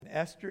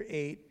Esther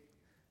 8,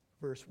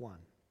 verse 1.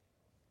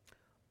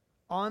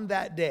 On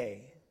that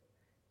day,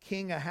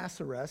 King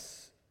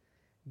Ahasuerus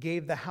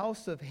gave the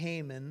house of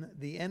Haman,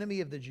 the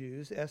enemy of the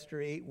Jews, Esther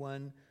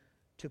 8:1,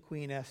 to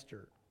Queen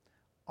Esther.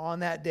 On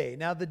that day.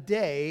 Now the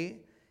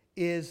day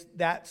is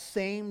that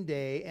same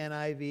day,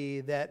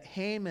 NIV, that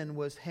Haman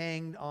was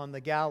hanged on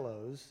the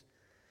gallows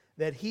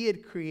that he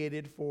had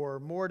created for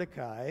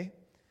Mordecai.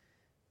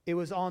 It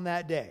was on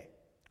that day.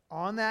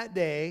 On that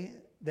day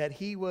that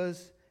he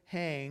was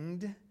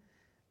hanged,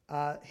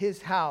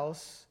 his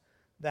house,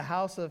 the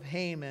house of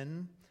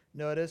Haman,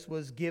 notice,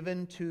 was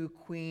given to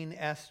Queen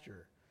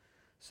Esther.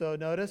 So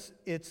notice,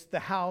 it's the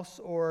house,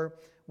 or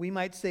we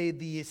might say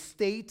the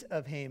estate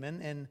of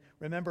Haman. And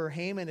remember,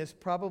 Haman is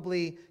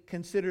probably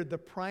considered the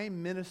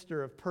prime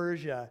minister of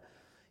Persia.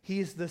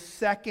 He's the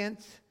second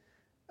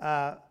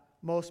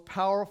most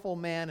powerful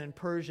man in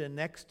Persia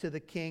next to the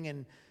king.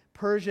 And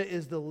Persia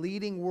is the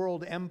leading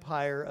world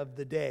empire of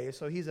the day.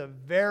 So he's a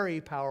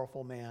very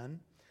powerful man.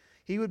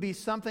 He would be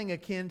something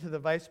akin to the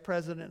vice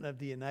president of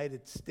the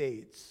United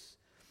States.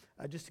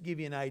 Just to give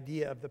you an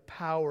idea of the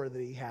power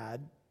that he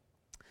had.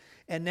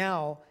 And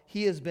now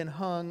he has been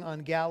hung on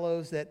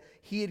gallows that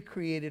he had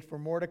created for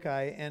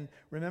Mordecai. And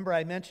remember,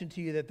 I mentioned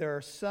to you that there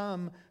are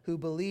some who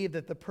believe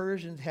that the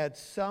Persians had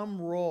some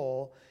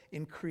role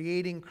in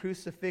creating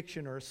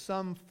crucifixion or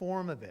some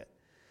form of it.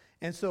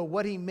 And so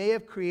what he may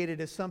have created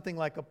is something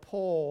like a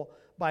pole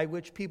by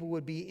which people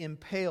would be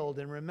impaled.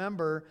 And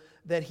remember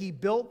that he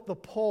built the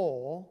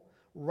pole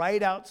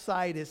right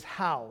outside his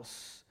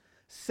house,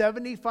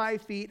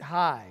 75 feet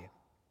high.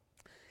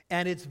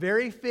 And it's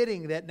very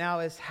fitting that now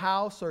his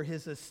house or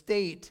his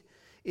estate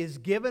is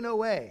given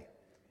away.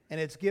 And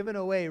it's given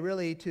away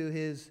really to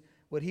his,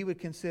 what he would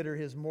consider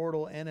his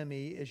mortal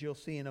enemy, as you'll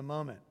see in a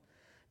moment.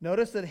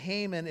 Notice that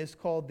Haman is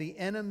called the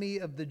enemy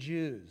of the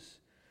Jews.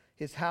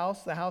 His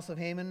house, the house of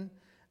Haman,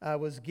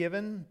 was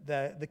given,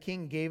 the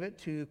king gave it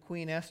to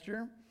Queen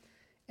Esther.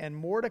 And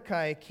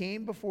Mordecai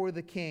came before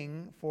the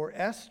king, for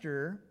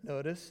Esther,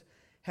 notice,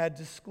 had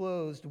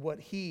disclosed what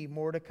he,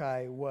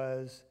 Mordecai,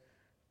 was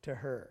to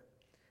her.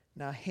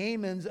 Now,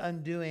 Haman's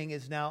undoing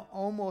is now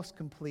almost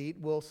complete.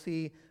 We'll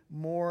see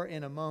more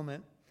in a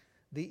moment.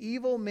 The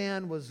evil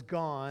man was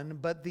gone,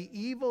 but the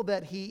evil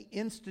that he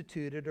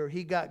instituted or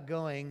he got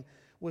going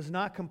was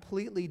not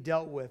completely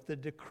dealt with. The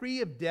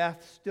decree of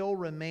death still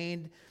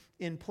remained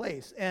in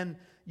place. And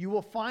you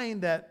will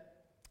find that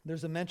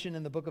there's a mention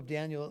in the book of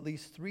Daniel at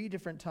least 3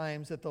 different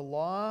times that the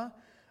law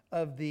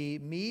of the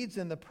Medes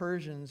and the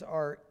Persians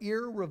are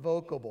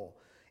irrevocable.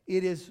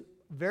 It is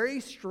very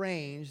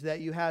strange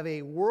that you have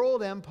a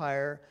world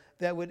empire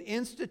that would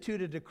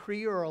institute a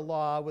decree or a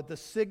law with the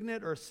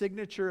signet or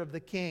signature of the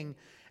king,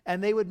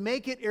 and they would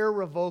make it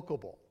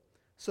irrevocable.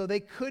 So they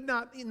could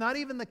not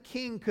even the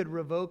king could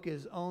revoke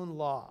his own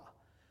law.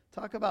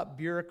 Talk about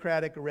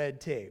bureaucratic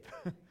red tape.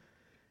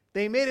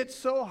 They made it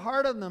so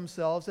hard on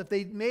themselves. If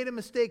they made a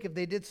mistake, if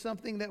they did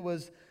something that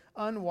was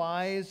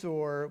unwise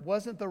or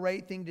wasn't the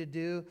right thing to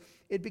do,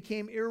 it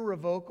became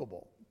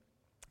irrevocable.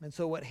 And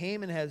so what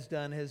Haman has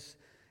done has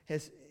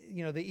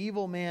the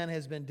evil man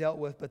has been dealt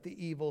with, but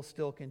the evil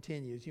still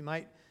continues. You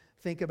might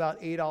think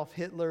about Adolf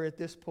Hitler at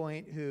this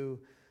point who,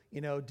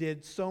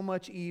 did so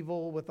much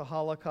evil with the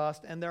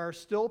Holocaust, and there are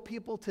still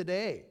people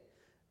today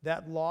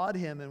that laud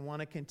him and want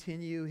to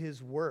continue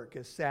his work,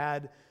 as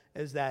sad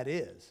as that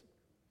is.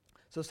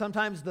 So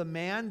sometimes the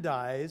man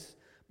dies,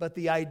 but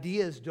the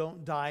ideas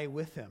don't die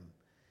with him.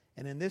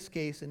 And in this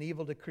case, an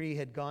evil decree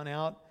had gone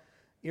out,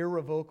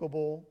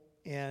 irrevocable,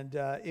 and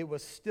it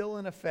was still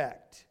in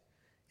effect.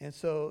 And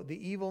so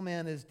the evil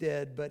man is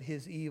dead, but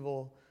his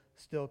evil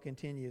still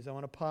continues. I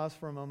want to pause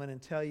for a moment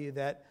and tell you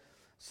that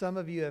some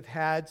of you have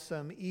had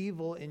some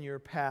evil in your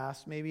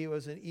past. Maybe it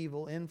was an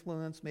evil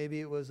influence. Maybe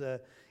it was an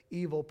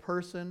evil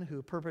person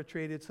who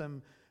perpetrated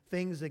some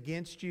things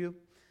against you.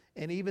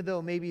 And even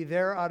though maybe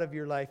they're out of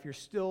your life, you're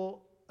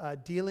still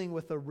dealing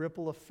with the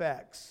ripple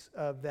effects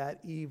of that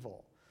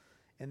evil.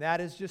 And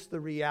that is just the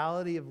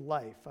reality of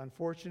life.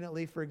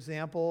 Unfortunately, for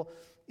example,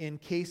 in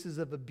cases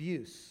of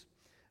abuse,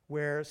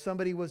 where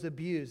somebody was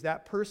abused,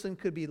 that person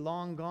could be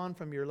long gone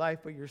from your life,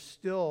 but you're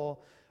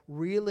still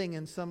reeling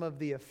in some of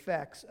the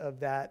effects of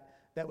that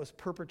was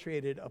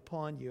perpetrated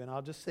upon you. And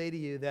I'll just say to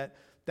you that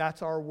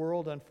that's our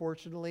world,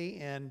 unfortunately,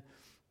 and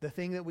the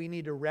thing that we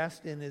need to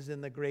rest in is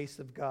in the grace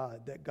of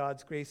God, that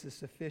God's grace is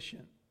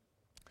sufficient,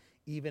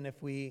 even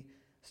if we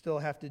still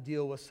have to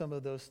deal with some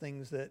of those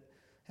things that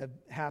have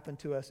happened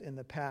to us in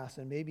the past,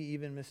 and maybe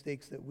even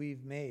mistakes that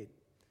we've made.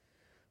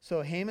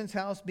 So Haman's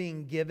house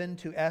being given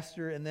to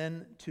Esther and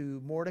then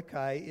to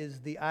Mordecai is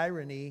the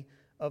irony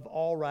of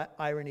all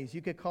ironies.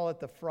 You could call it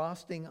the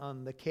frosting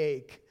on the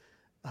cake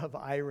of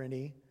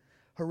irony.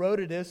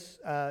 Herodotus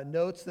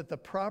notes that the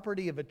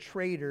property of a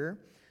traitor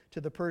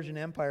to the Persian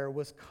Empire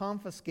was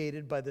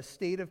confiscated by the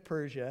state of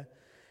Persia,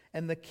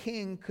 and the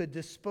king could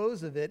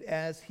dispose of it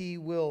as he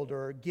willed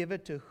or give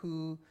it to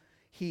who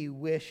he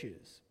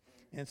wishes.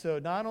 And so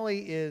not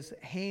only is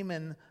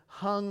Haman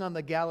hung on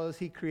the gallows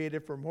he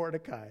created for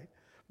Mordecai,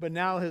 but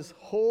now his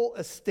whole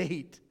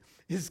estate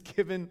is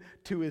given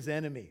to his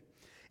enemy.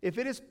 If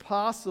it is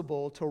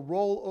possible to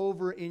roll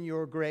over in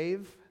your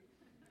grave,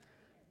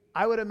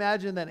 I would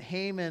imagine that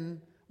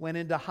Haman went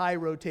into high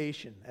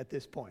rotation at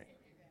this point.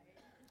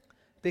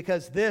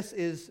 Because this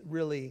is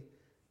really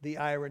the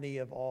irony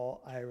of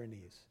all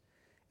ironies.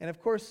 And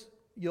of course,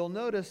 you'll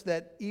notice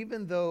that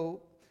even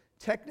though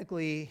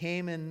technically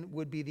Haman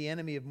would be the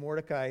enemy of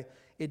Mordecai,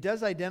 it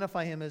does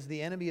identify him as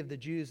the enemy of the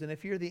Jews. And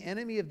if you're the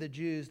enemy of the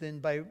Jews, then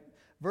by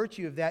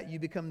virtue of that, you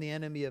become the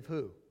enemy of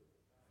who?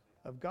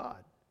 Of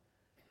God.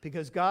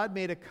 Because God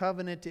made a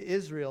covenant to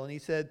Israel, and he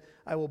said,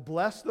 I will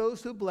bless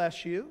those who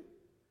bless you,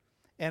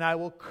 and I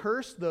will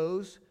curse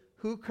those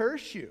who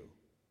curse you.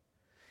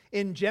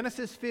 In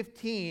Genesis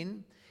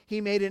 15,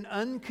 he made an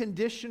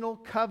unconditional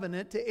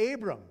covenant to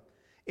Abram.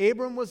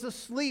 Abram was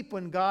asleep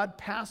when God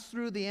passed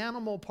through the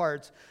animal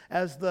parts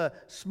as the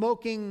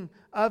smoking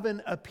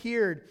oven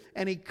appeared,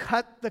 and he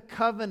cut the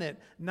covenant,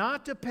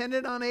 not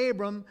dependent on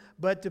Abram,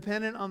 but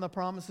dependent on the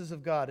promises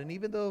of God. And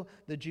even though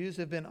the Jews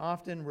have been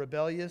often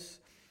rebellious,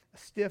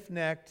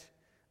 stiff-necked,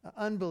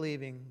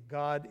 unbelieving,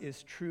 God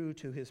is true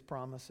to his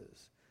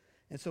promises.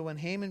 And so when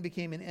Haman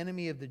became an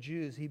enemy of the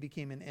Jews, he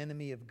became an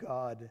enemy of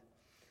God.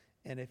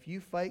 And if you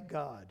fight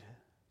God,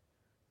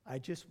 I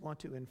just want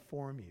to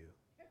inform you,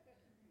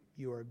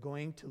 you are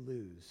going to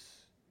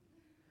lose.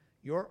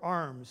 Your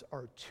arms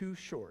are too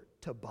short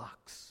to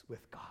box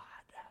with God.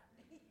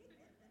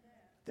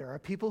 There are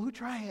people who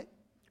try it,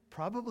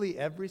 probably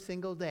every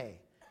single day.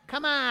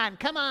 Come on,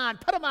 put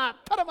them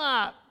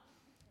up.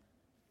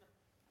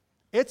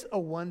 It's a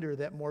wonder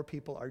that more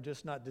people are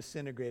just not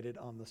disintegrated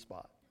on the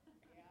spot.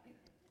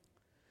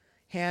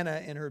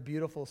 Hannah, in her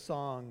beautiful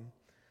song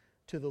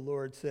to the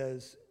Lord,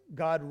 says,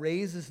 God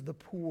raises the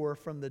poor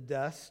from the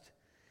dust.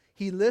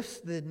 He lifts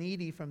the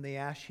needy from the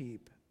ash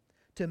heap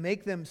to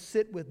make them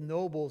sit with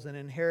nobles and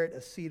inherit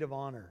a seat of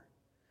honor.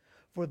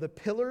 For the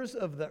pillars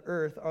of the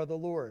earth are the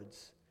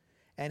Lord's,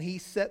 and he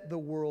set the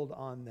world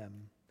on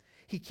them.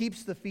 He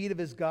keeps the feet of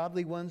his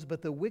godly ones,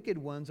 but the wicked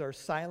ones are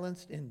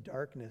silenced in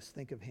darkness.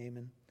 Think of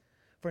Haman.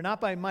 For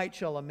not by might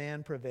shall a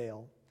man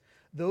prevail.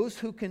 Those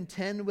who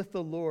contend with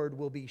the Lord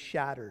will be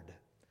shattered.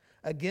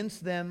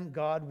 Against them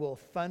God will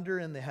thunder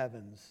in the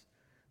heavens.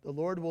 The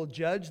Lord will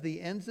judge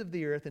the ends of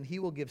the earth, and he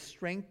will give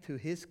strength to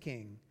his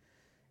king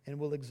and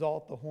will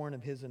exalt the horn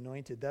of his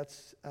anointed.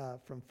 That's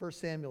from 1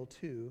 Samuel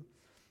 2,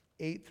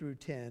 8 through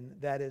 10.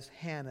 That is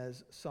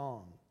Hannah's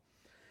song.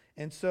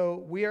 And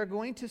so we are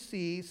going to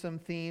see some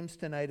themes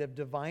tonight of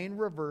divine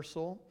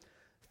reversal,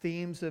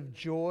 themes of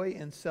joy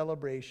and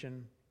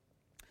celebration,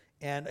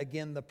 and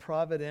again, the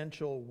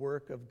providential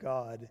work of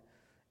God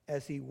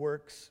as he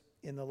works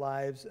in the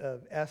lives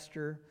of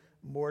Esther,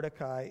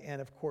 Mordecai,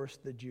 and of course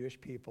the Jewish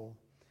people.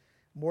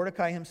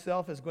 Mordecai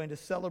himself is going to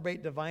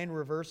celebrate divine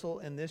reversal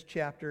in this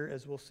chapter,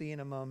 as we'll see in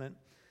a moment.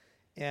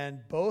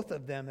 And both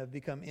of them have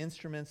become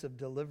instruments of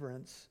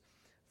deliverance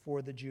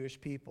for the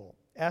Jewish people.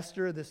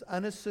 Esther, this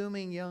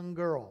unassuming young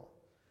girl,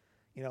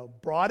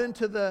 brought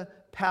into the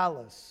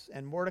palace.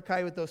 And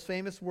Mordecai with those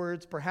famous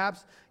words,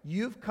 perhaps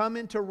you've come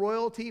into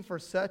royalty for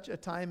such a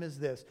time as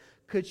this.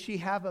 Could she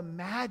have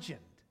imagined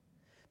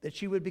that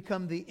she would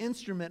become the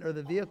instrument or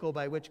the vehicle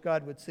by which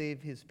God would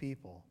save his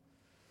people?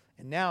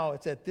 And now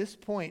it's at this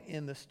point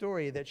in the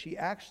story that she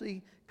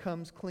actually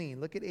comes clean.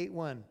 Look at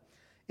 8:1.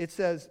 It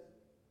says,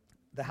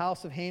 the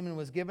house of Haman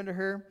was given to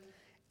her,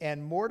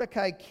 and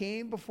Mordecai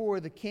came before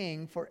the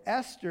king, for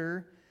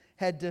Esther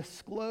had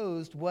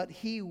disclosed what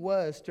he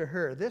was to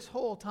her. This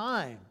whole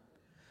time,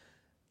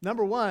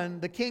 number one,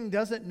 the king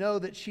doesn't know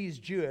that she's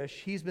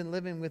Jewish. He's been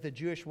living with a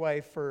Jewish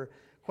wife for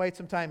quite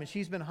some time, and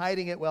she's been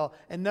hiding it well.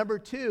 And number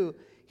two,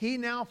 he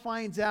now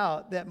finds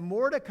out that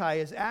Mordecai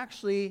is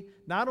actually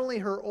not only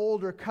her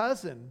older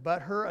cousin,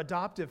 but her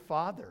adoptive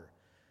father.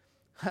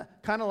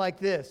 Kind of like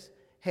this.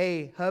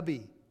 Hey,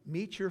 hubby,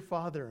 meet your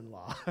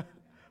father-in-law.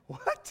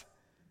 What?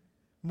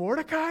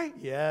 Mordecai?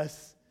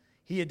 Yes.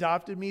 He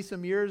adopted me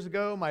some years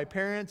ago. My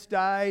parents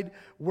died.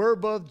 We're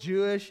both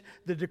Jewish.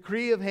 The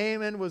decree of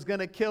Haman was going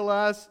to kill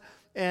us.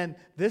 And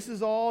this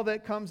is all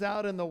that comes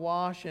out in the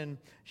wash. And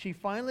she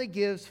finally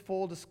gives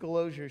full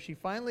disclosure. She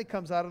finally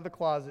comes out of the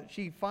closet.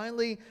 She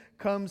finally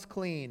comes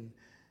clean.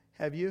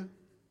 Have you?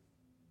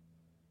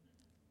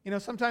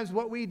 Sometimes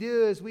what we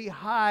do is we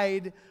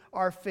hide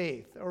our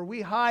faith, or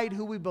we hide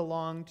who we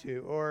belong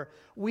to, or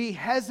we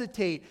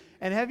hesitate.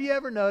 And have you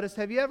ever noticed,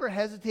 have you ever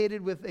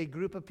hesitated with a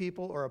group of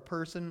people or a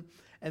person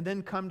and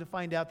then come to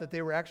find out that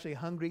they were actually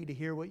hungry to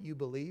hear what you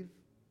believe?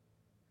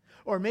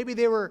 Or maybe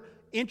they were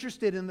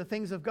interested in the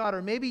things of God,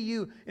 or maybe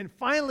you and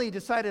finally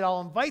decided,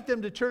 I'll invite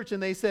them to church,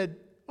 and they said,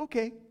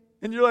 okay.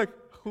 And you're like,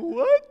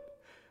 what?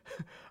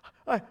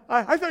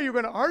 I thought you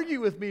were going to argue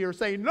with me or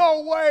say,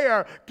 no way,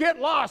 or get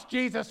lost,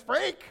 Jesus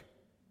freak.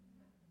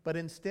 But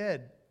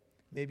instead,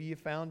 maybe you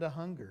found a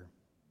hunger.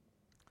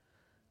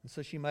 And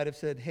so she might have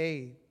said,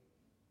 hey,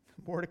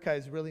 Mordecai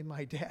is really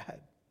my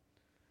dad.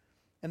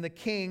 And the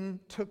king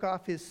took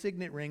off his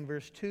signet ring,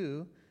 verse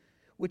 2,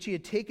 which he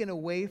had taken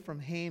away from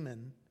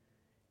Haman,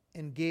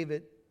 and gave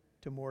it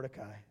to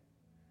Mordecai.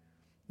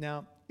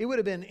 Now, it would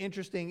have been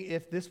interesting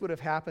if this would have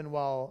happened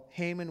while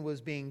Haman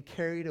was being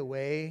carried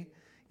away,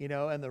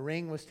 and the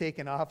ring was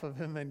taken off of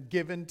him and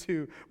given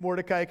to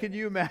Mordecai. Can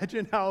you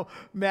imagine how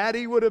mad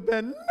he would have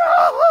been?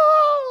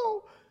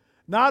 No!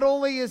 Not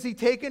only is he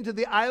taken to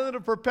the island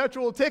of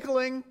perpetual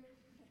tickling,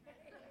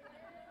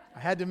 I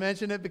had to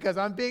mention it because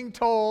I'm being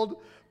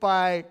told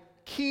by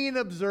keen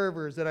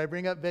observers that I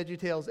bring up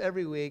VeggieTales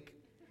every week,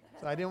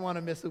 so I didn't want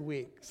to miss a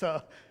week.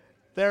 So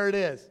there it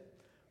is.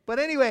 But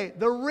anyway,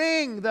 the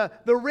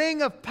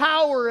ring of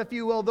power, if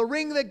you will, the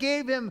ring that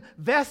gave him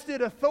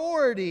vested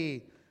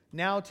authority,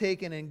 now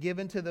taken and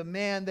given to the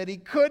man that he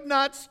could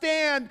not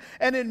stand.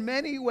 And in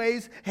many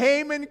ways,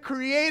 Haman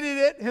created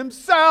it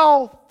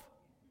himself.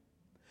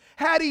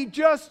 Had he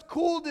just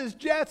cooled his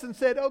jets and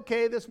said,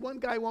 okay, this one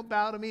guy won't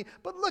bow to me,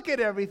 but look at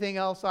everything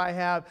else I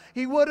have,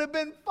 he would have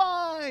been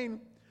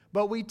fine.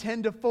 But we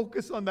tend to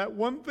focus on that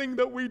one thing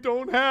that we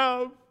don't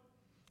have.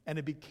 And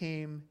it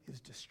became his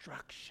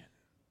destruction.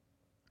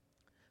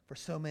 For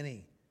so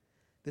many,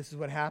 this is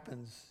what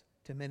happens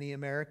to many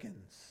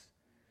Americans.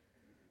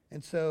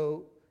 And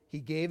so he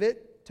gave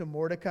it to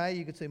Mordecai.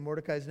 You could say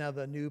Mordecai is now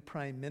the new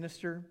prime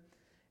minister.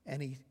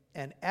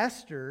 And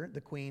Esther, the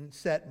queen,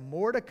 set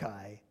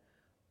Mordecai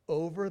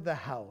over the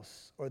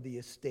house or the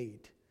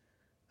estate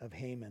of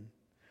Haman.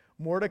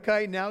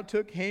 Mordecai now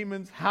took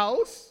Haman's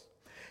house,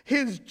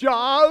 his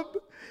job,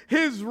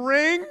 his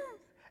ring,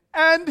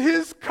 and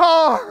his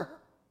car.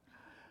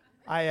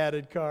 I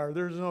added car.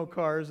 There's no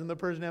cars in the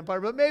Persian Empire,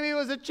 but maybe it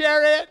was a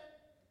chariot.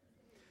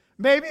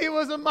 Maybe it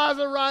was a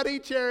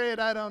Maserati chariot.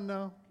 I don't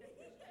know.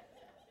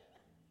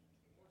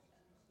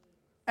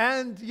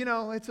 And,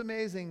 it's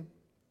amazing.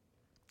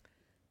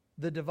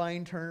 The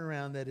divine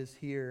turnaround that is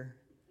here.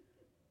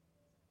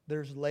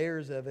 There's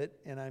layers of it,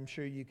 and I'm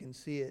sure you can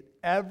see it.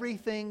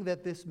 Everything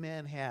that this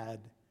man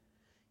had,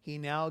 he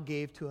now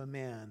gave to a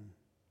man,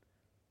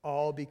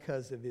 all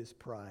because of his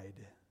pride.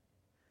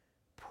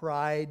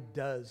 Pride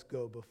does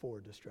go before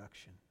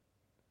destruction,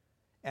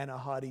 and a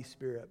haughty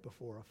spirit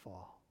before a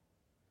fall.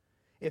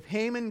 If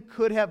Haman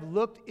could have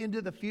looked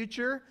into the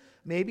future,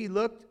 maybe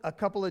looked a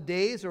couple of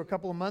days or a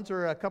couple of months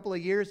or a couple of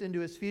years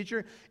into his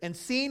future and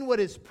seen what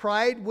his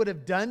pride would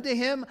have done to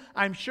him,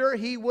 I'm sure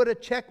he would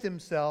have checked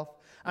himself.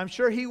 I'm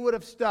sure he would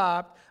have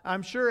stopped.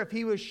 I'm sure if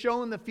he was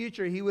shown the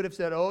future, he would have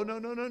said, oh,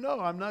 no,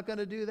 I'm not going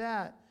to do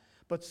that.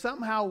 But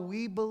somehow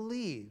we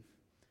believe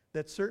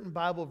that certain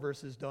Bible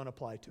verses don't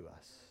apply to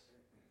us.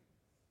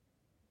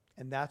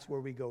 And that's where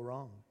we go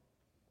wrong.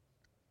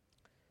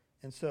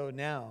 And so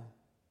now,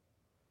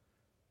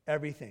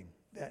 everything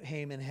that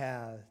Haman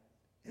had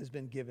has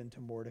been given to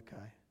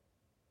Mordecai.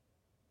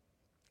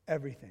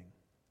 Everything.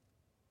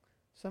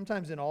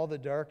 Sometimes in all the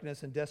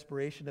darkness and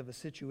desperation of a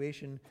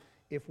situation,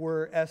 if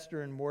we're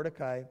Esther and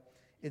Mordecai,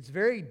 it's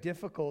very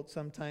difficult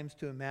sometimes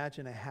to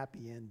imagine a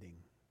happy ending.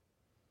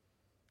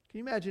 Can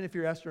you imagine if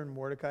you're Esther and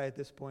Mordecai at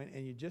this point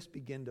and you just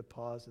begin to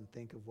pause and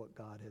think of what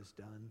God has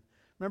done?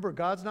 Remember,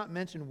 God's not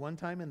mentioned one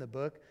time in the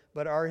book,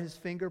 but are his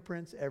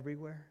fingerprints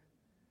everywhere?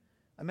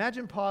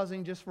 Imagine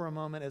pausing just for a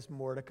moment as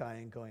Mordecai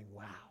and going,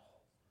 wow,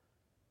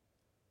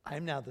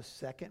 I'm now the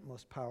second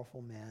most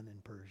powerful man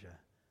in Persia.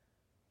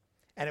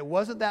 And it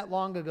wasn't that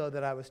long ago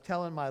that I was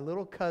telling my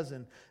little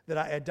cousin that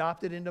I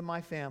adopted into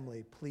my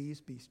family,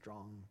 please be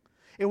strong.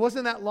 It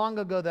wasn't that long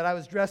ago that I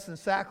was dressed in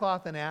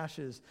sackcloth and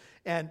ashes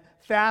and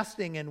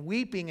fasting and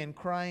weeping and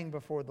crying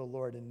before the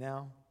Lord. And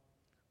now,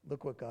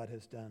 look what God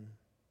has done.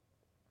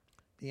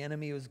 The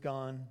enemy was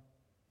gone.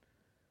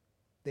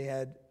 They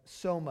had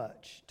so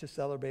much to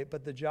celebrate,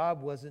 but the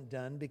job wasn't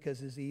done because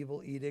his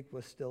evil edict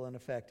was still in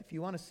effect. If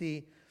you want to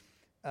see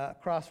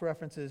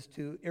cross-references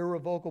to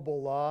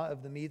irrevocable law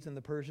of the Medes and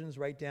the Persians,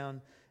 write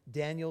down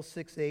Daniel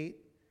 6:8,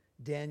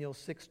 Daniel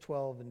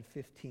 6:12, and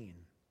 15.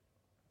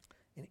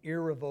 An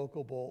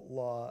irrevocable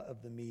law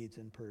of the Medes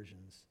and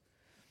Persians.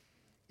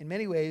 In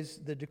many ways,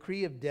 the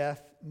decree of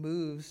death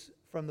moves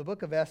from the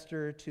book of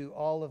Esther to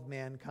all of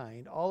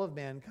mankind. All of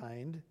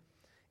mankind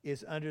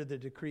is under the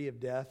decree of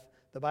death.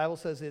 The Bible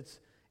says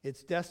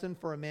it's destined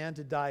for a man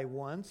to die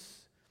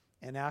once,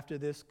 and after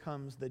this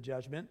comes the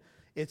judgment.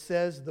 It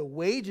says the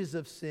wages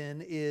of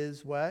sin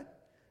is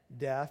what?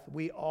 Death.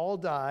 We all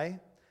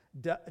die.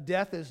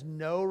 Death is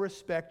no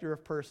respecter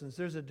of persons.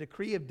 There's a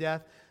decree of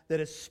death that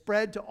is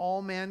spread to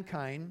all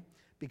mankind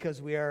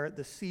because we are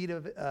the seed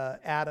of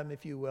Adam,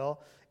 if you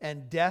will,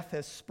 and death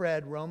has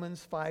spread,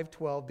 Romans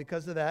 5:12.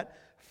 Because of that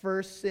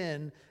first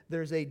sin,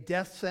 there's a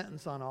death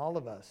sentence on all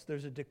of us.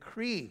 There's a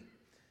decree.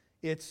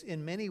 It's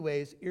in many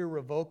ways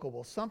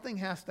irrevocable. Something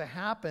has to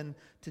happen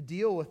to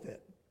deal with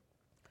it.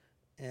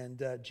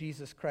 And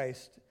Jesus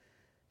Christ,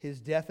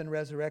 his death and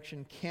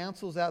resurrection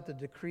cancels out the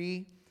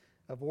decree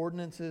of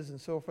ordinances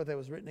and so forth that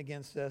was written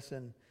against us,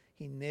 and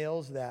he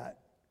nails that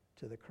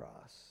to the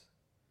cross.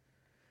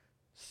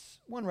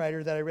 One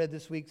writer that I read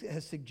this week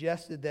has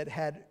suggested that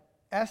had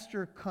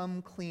Esther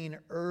come clean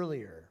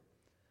earlier,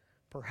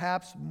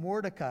 perhaps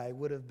Mordecai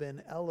would have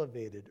been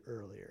elevated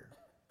earlier.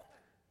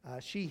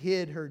 She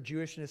hid her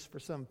Jewishness for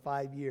some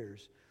 5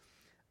 years.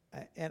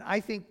 And I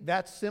think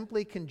that's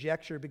simply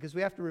conjecture, because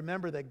we have to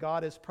remember that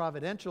God is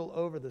providential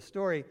over the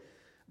story.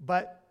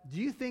 But do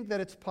you think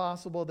that it's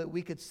possible that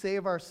we could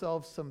save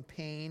ourselves some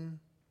pain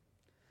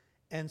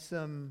and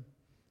some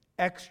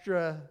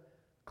extra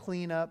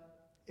cleanup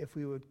if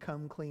we would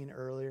come clean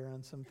earlier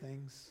on some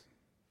things?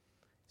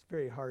 It's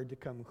very hard to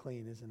come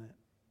clean, isn't it?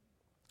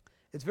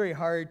 It's very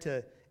hard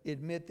to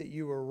admit that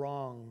you were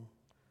wrong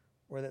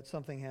or that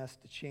something has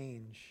to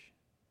change.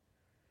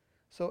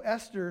 So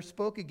Esther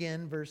spoke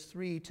again, verse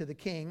 3, to the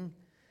king,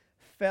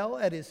 fell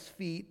at his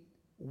feet,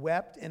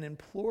 wept, and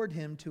implored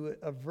him to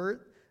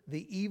avert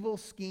the evil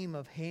scheme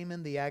of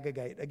Haman the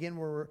Agagite. Again,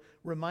 we're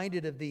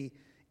reminded of the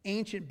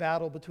ancient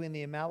battle between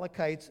the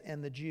Amalekites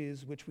and the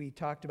Jews, which we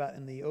talked about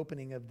in the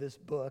opening of this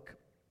book,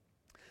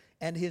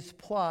 and his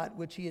plot,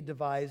 which he had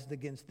devised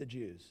against the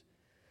Jews.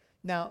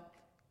 Now,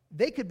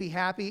 they could be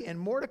happy, and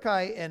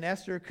Mordecai and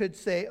Esther could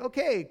say,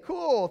 okay,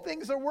 cool,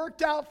 things are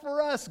worked out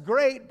for us,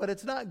 great, but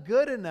it's not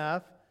good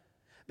enough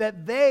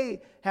that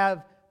they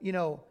have,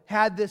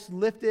 had this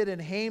lifted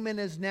and Haman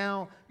has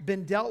now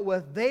been dealt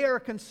with. They are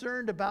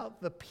concerned about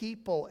the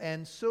people,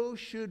 and so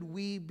should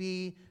we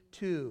be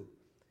too.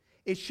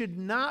 It should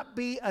not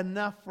be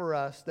enough for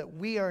us that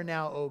we are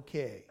now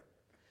okay,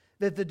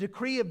 that the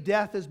decree of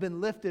death has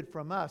been lifted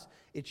from us.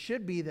 It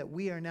should be that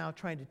we are now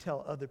trying to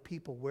tell other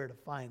people where to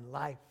find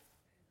life.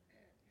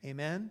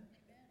 Amen?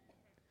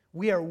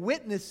 We are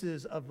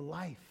witnesses of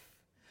life.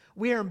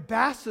 We are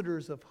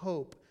ambassadors of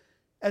hope,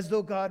 as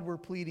though God were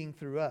pleading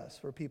through us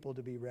for people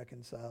to be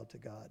reconciled to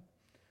God.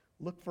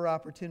 Look for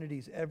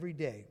opportunities every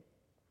day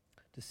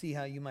to see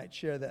how you might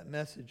share that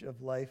message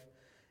of life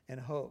and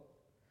hope.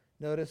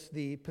 Notice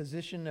the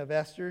position of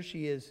Esther.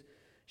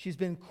 She's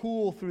been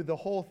cool through the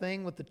whole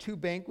thing with the 2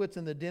 banquets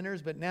and the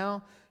dinners, but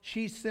now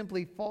she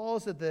simply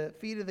falls at the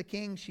feet of the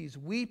king. She's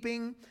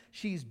weeping.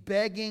 She's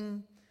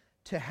begging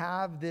to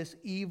have this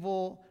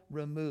evil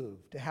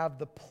removed, to have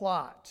the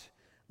plot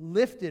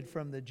lifted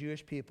from the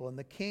Jewish people. And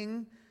the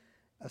king,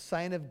 a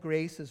sign of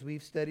grace, as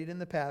we've studied in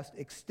the past,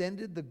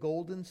 extended the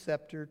golden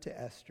scepter to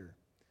Esther.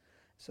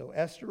 So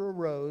Esther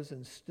arose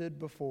and stood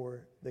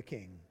before the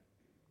king.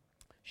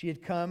 She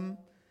had come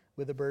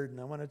with a burden.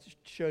 I want to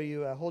show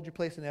you, hold your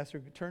place in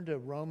Esther. Turn to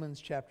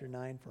Romans chapter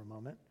 9 for a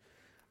moment.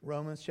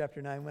 Romans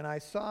chapter 9. When I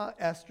saw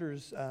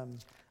Esther's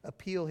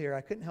appeal here,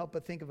 I couldn't help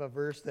but think of a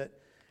verse that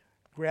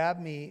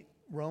grabbed me,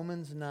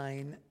 Romans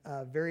 9,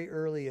 very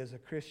early as a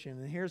Christian.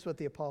 And here's what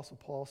the Apostle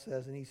Paul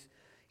says, and he's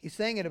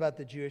saying it about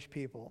the Jewish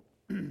people.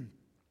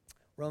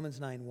 Romans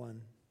 9:1.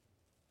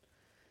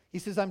 He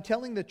says, I'm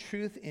telling the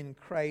truth in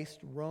Christ,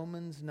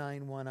 Romans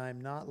 9:1, I'm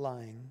not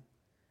lying.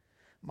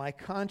 My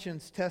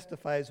conscience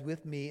testifies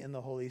with me in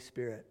the Holy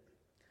Spirit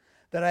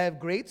that I have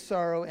great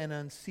sorrow and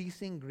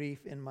unceasing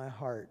grief in my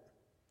heart.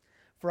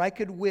 For I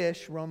could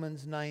wish,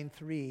 Romans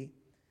 9:3,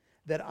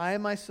 that I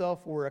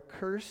myself were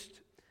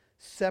accursed,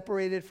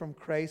 separated from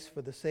Christ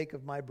for the sake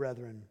of my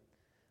brethren,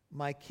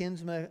 my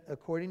kinsmen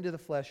according to the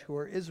flesh, who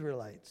are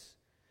Israelites,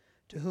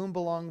 to whom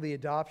belong the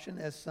adoption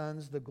as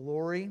sons, the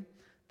glory,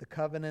 the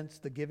covenants,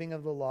 the giving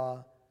of the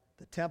law,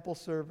 the temple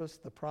service,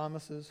 the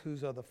promises,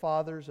 whose are the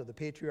fathers or the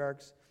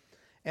patriarchs,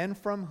 and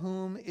from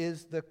whom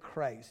is the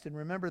Christ. And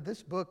remember,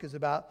 this book is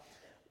about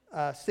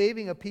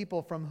saving a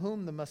people from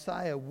whom the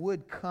Messiah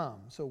would come.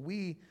 So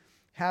we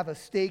have a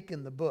stake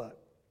in the book.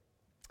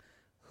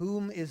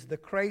 Whom is the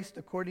Christ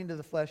according to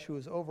the flesh, who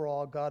is over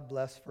all, God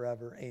bless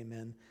forever.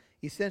 Amen.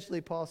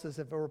 Essentially, Paul says,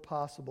 if it were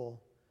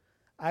possible,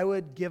 I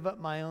would give up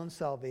my own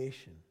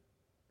salvation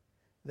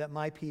that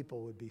my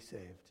people would be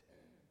saved.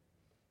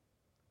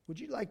 Would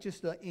you like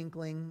just an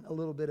inkling, a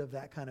little bit of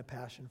that kind of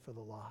passion for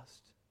the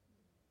lost?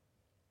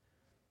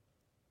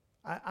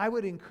 I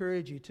would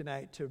encourage you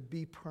tonight to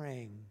be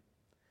praying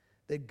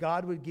that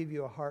God would give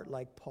you a heart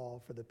like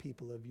Paul for the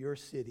people of your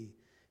city,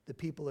 the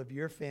people of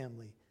your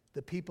family,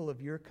 the people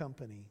of your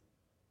company.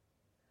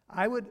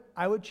 I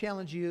would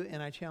challenge you,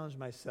 and I challenge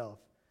myself,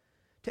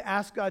 to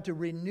ask God to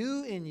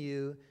renew in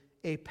you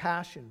a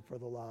passion for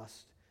the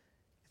lost.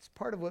 It's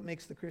part of what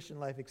makes the Christian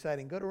life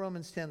exciting. Go to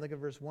Romans 10, look at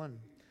verse 1.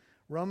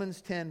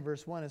 Romans 10,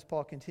 verse 1, as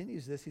Paul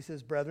continues this, he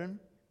says, Brethren,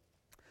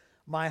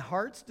 my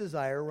heart's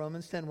desire,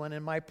 Romans 10:1,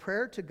 and my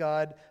prayer to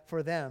God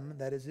for them,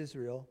 that is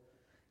Israel,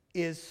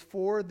 is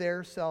for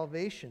their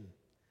salvation.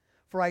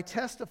 For I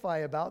testify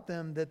about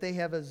them that they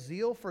have a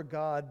zeal for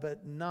God,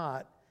 but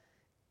not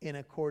in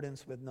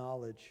accordance with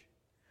knowledge.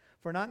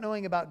 For not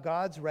knowing about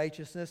God's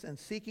righteousness and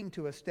seeking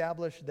to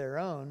establish their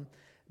own,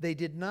 they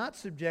did not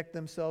subject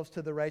themselves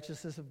to the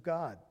righteousness of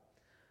God.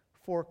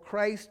 For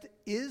Christ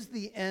is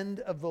the end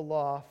of the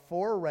law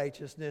for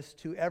righteousness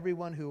to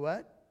everyone who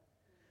what?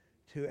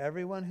 To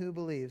everyone who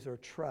believes or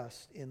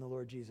trusts in the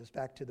Lord Jesus.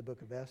 Back to the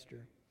book of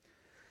Esther.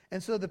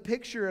 And so the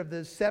picture of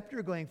the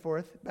scepter going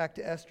forth, back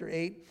to Esther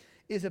 8,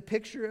 is a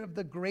picture of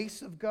the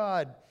grace of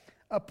God.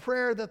 A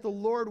prayer that the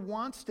Lord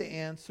wants to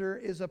answer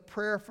is a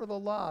prayer for the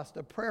lost,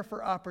 a prayer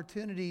for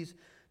opportunities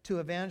to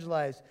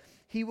evangelize.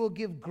 He will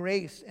give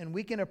grace, and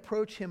we can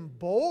approach him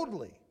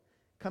boldly,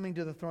 coming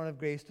to the throne of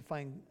grace to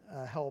find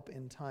help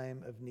in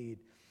time of need.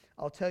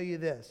 I'll tell you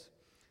this.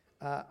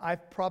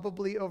 I've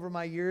probably, over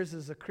my years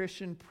as a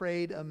Christian,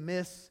 prayed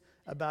amiss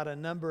about a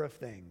number of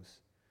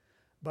things.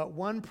 But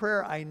one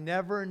prayer I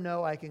never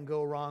know I can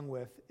go wrong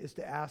with is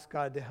to ask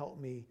God to help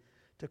me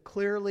to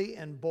clearly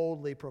and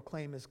boldly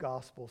proclaim His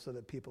gospel so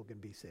that people can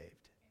be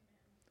saved.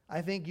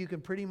 I think you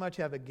can pretty much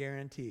have a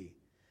guarantee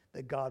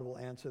that God will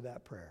answer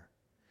that prayer.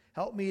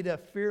 Help me to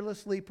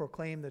fearlessly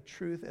proclaim the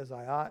truth as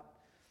I ought,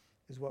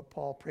 is what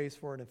Paul prays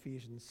for in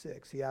Ephesians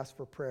 6. He asks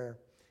for prayer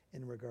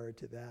in regard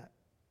to that.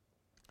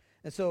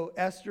 And so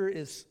Esther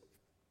is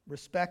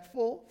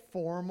respectful,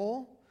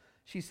 formal.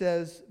 She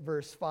says,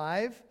 verse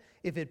 5,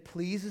 if it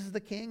pleases the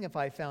king, if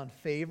I found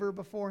favor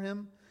before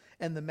him,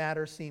 and the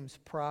matter seems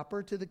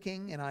proper to the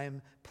king, and I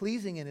am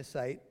pleasing in his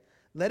sight,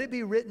 let it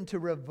be written to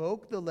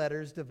revoke the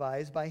letters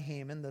devised by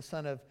Haman, the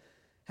son of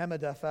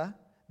Hammedatha,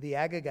 the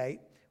Agagite,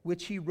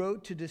 which he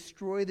wrote to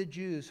destroy the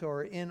Jews who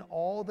are in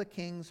all the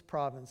king's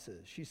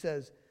provinces. She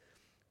says,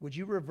 would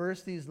you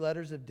reverse these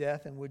letters of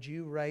death, and would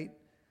you write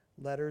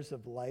letters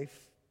of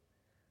life?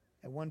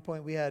 At one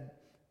point we had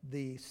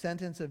the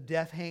sentence of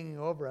death hanging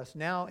over us.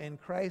 Now in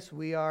Christ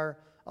we are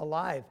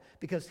alive,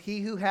 because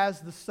he who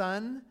has the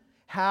Son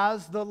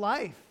has the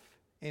life.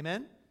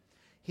 Amen?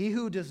 He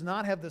who does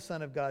not have the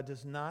Son of God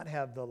does not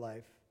have the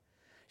life.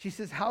 She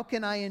says, how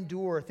can I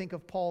endure? Think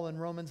of Paul in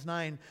Romans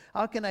 9.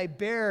 How can I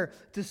bear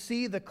to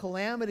see the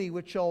calamity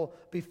which shall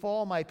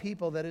befall my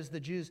people, that is the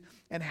Jews?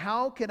 And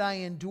how could I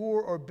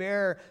endure or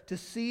bear to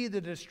see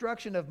the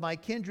destruction of my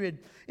kindred?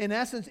 In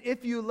essence,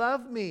 if you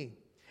love me,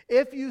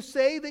 if you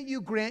say that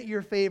you grant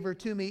your favor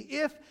to me,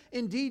 if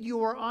indeed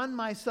you are on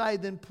my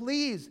side, then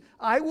please,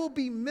 I will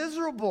be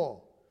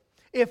miserable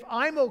if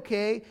I'm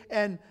okay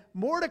and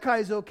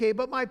Mordecai's okay,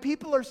 but my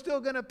people are still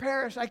going to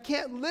perish. I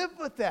can't live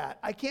with that.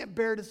 I can't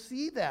bear to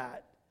see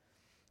that.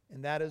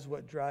 And that is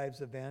what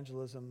drives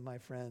evangelism, my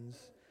friends,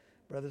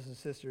 brothers and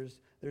sisters.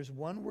 There's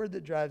one word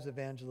that drives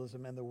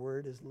evangelism, and the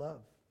word is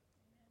love.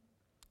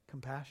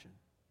 Compassion.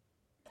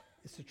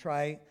 It's to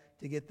try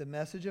to get the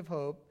message of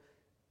hope,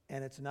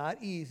 and it's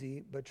not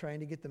easy, but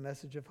trying to get the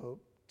message of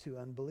hope to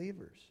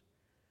unbelievers.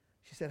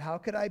 She said, how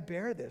could I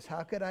bear this?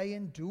 How could I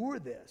endure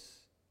this?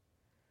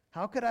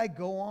 How could I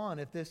go on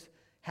if this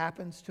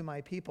happens to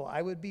my people?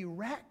 I would be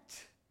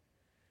wrecked.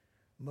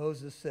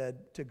 Moses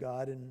said to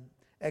God in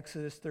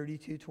Exodus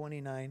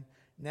 32:29,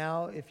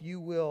 now if you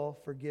will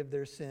forgive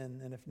their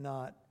sin, and if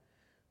not,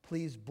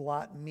 please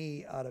blot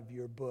me out of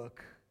your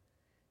book,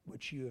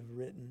 which you have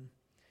written.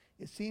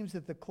 It seems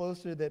that the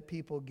closer that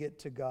people get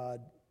to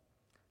God,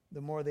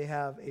 the more they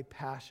have a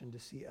passion to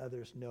see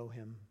others know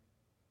Him.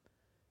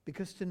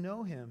 Because to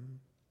know Him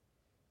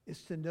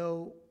is to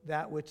know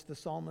that which the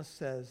psalmist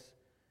says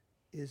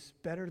is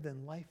better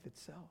than life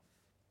itself.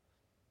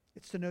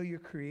 It's to know your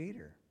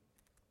Creator.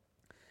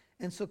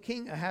 And so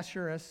King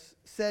Ahasuerus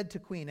said to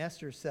Queen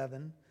Esther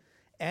 7,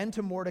 and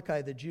to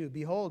Mordecai the Jew,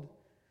 behold,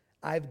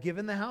 I've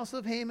given the house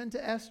of Haman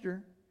to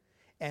Esther,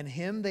 and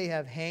him they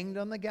have hanged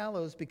on the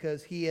gallows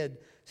because he had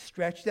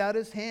stretched out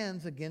his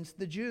hands against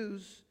the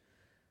Jews.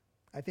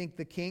 I think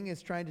the king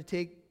is trying to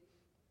take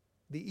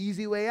the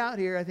easy way out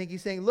here. I think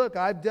he's saying, look,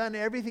 I've done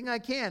everything I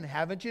can.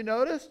 Haven't you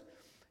noticed?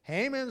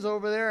 Haman's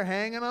over there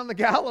hanging on the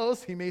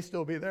gallows. He may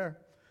still be there.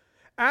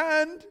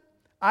 And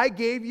I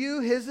gave you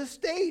his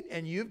estate,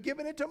 and you've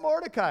given it to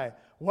Mordecai.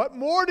 What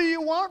more do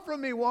you want from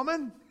me,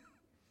 woman?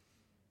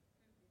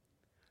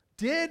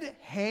 Did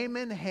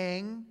Haman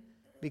hang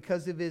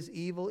because of his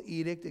evil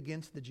edict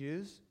against the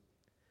Jews?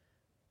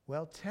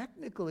 Well,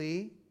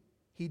 technically,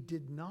 he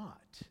did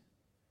not.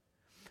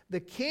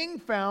 The king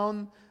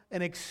found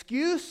an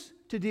excuse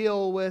to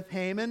deal with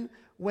Haman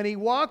when he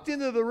walked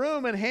into the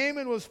room and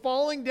Haman was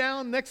falling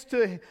down next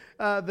to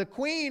the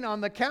queen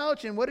on the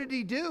couch. And what did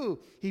he do?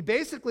 He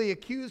basically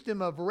accused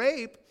him of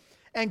rape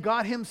and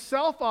got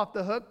himself off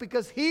the hook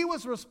because he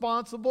was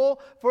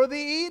responsible for the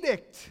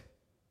edict.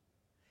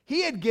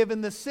 He had given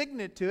the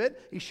signet to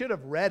it. He should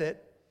have read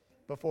it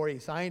before he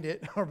signed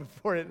it, or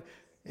before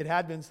it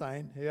had been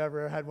signed. Have you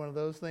ever had one of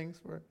those things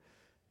where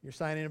you're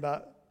signing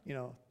about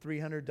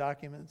 300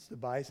 documents to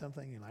buy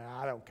something? You're like,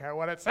 I don't care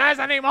what it says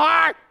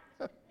anymore.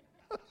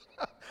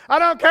 I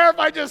don't care if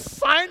I just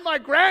sign my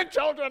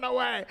grandchildren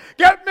away.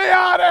 Get me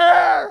out of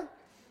here.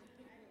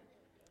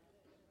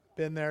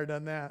 Been there,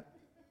 done that.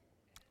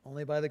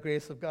 Only by the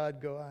grace of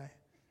God go I.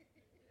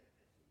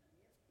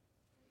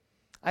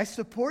 I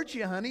support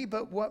you, honey,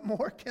 but what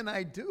more can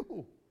I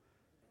do?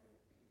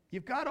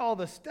 You've got all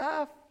the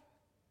stuff.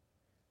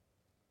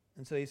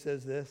 And so he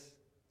says this.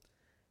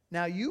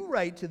 Now you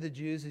write to the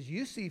Jews as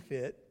you see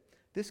fit.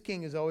 This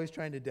king is always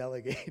trying to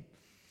delegate.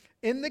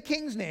 In the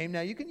king's name,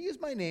 now you can use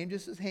my name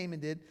just as Haman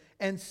did,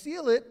 and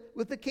seal it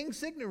with the king's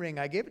signet ring.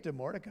 I gave it to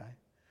Mordecai.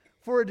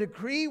 For a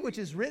decree which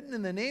is written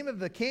in the name of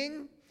the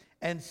king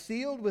and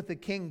sealed with the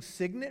king's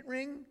signet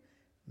ring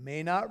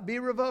may not be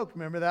revoked.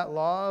 Remember that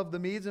law of the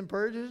Medes and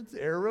Persians?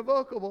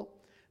 Irrevocable.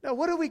 Now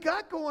what do we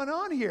got going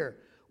on here?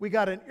 We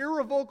got an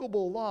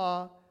irrevocable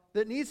law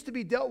that needs to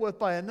be dealt with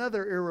by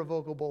another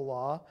irrevocable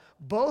law,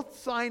 both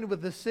signed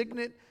with the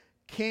signet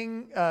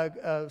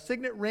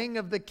ring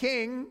of the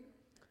king.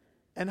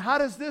 And how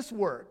does this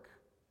work?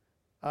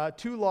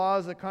 Two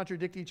laws that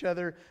contradict each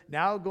other,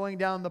 now going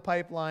down the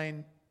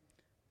pipeline.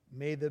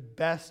 May the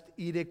best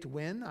edict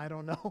win? I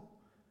don't know.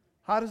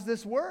 How does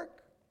this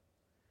work?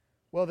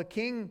 Well, the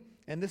king,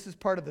 and this is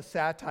part of the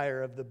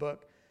satire of the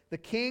book, the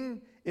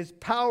king is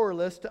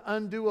powerless to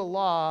undo a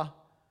law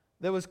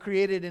that was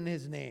created in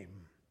his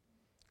name.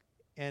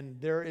 And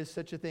there is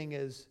such a thing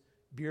as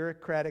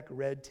bureaucratic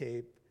red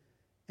tape.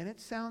 And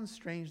it sounds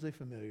strangely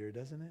familiar,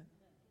 doesn't it?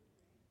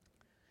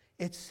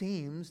 It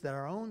seems that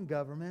our own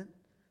government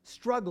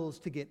struggles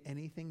to get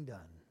anything done.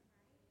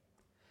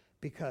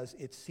 Because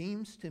it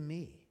seems to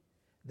me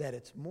that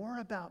it's more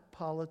about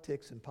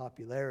politics and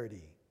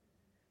popularity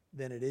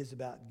than it is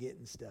about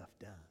getting stuff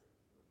done.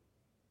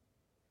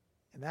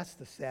 And that's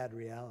the sad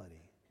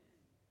reality.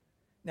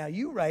 Now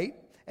you write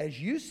as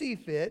you see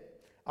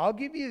fit. I'll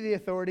give you the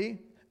authority.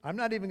 I'm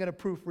not even going to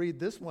proofread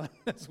this one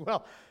as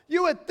well.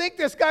 You would think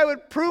this guy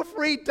would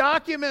proofread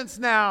documents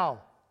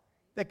now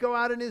that go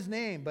out in his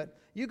name. But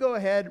you go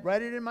ahead,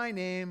 write it in my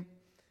name,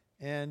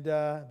 and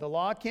the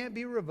law can't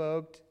be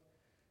revoked.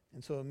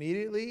 And so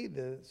immediately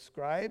the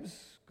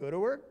scribes go to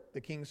work.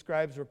 The king's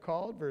scribes were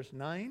called, verse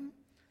 9.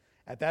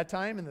 At that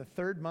time, in the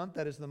 3rd month,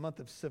 that is the month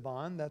of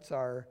Sivan, that's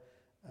our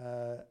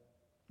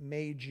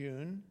May,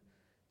 June.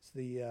 It's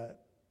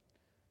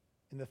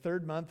in the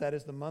 3rd month, that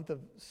is the month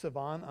of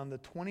Sivan, on the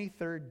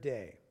 23rd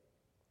day.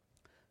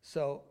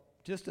 So,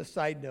 just a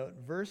side note,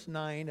 verse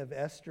 9 of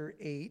Esther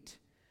 8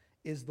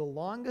 is the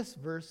longest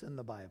verse in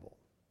the Bible.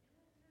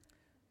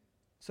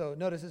 So,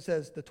 notice it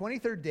says, the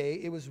 23rd day,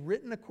 it was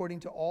written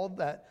according to all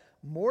that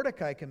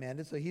Mordecai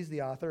commanded. So, he's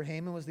the author.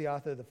 Haman was the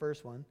author of the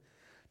first one.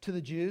 To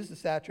the Jews, the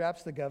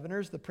satraps, the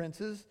governors, the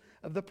princes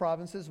of the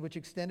provinces, which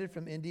extended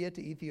from India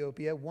to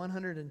Ethiopia,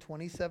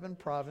 127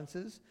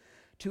 provinces,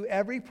 to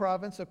every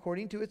province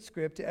according to its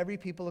script, to every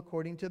people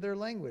according to their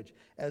language,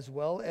 as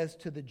well as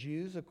to the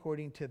Jews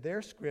according to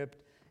their script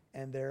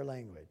and their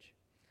language.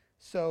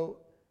 So,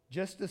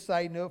 just a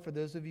side note for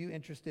those of you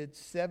interested,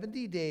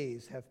 70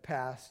 days have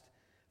passed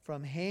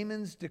from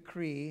Haman's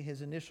decree,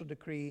 his initial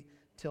decree,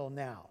 till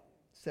now.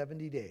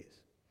 70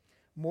 days.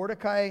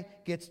 Mordecai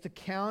gets to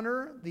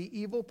counter the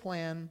evil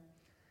plan.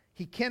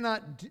 He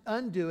cannot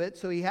undo it,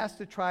 so he has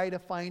to try to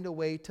find a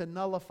way to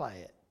nullify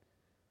it.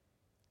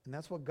 And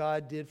that's what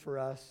God did for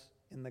us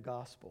in the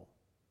gospel.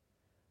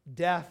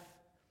 Death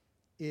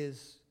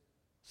is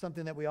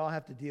something that we all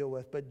have to deal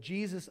with, but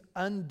Jesus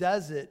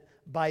undoes it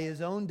by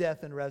his own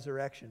death and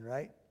resurrection,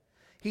 right?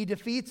 He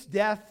defeats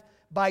death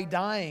by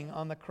dying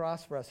on the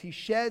cross for us. He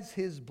sheds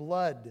his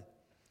blood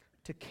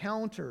to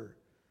counter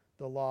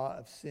the law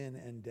of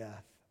sin and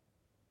death.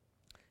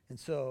 And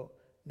so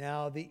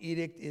now the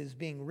edict is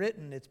being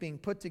written, it's being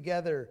put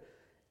together,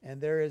 and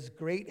there is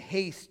great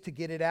haste to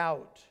get it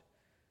out.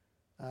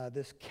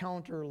 This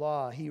counter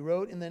law. He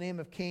wrote in the name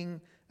of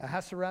King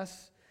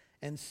Ahasuerus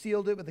and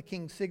sealed it with the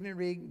king's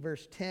signet.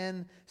 Verse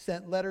 10,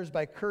 sent letters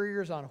by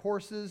couriers on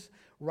horses,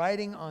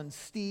 riding on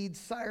steeds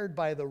sired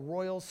by the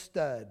royal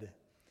stud.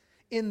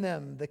 In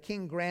them, the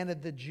king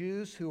granted the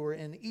Jews who were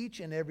in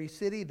each and every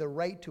city the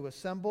right to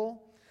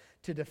assemble,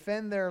 to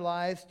defend their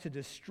lives, to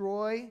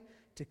destroy,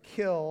 to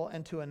kill,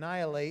 and to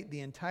annihilate the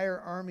entire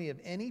army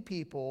of any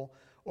people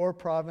or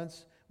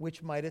province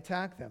which might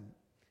attack them,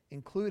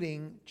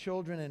 including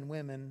children and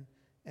women,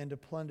 and to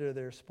plunder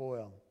their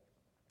spoil.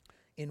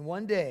 In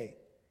one day,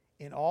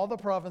 in all the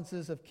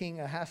provinces of King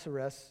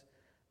Ahasuerus,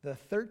 the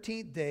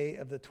 13th day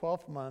of the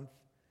 12th month,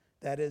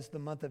 that is the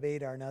month of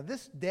Adar. Now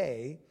this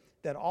day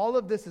that all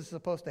of this is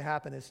supposed to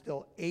happen is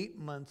still 8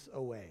 months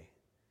away.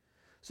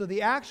 So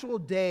the actual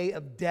day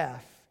of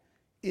death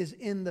is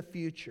in the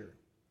future.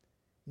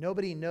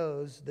 Nobody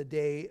knows the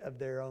day of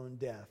their own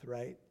death,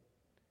 right?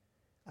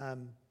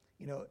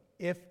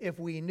 If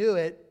we knew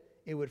it,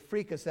 it would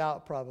freak us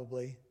out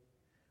probably.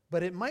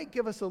 But it might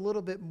give us a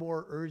little bit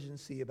more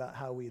urgency about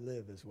how we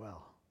live as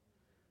well.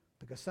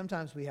 Because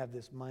sometimes we have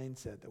this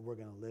mindset that we're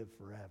going to live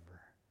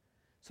forever.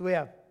 So we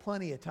have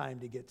plenty of time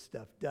to get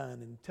stuff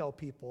done and tell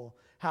people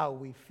how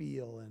we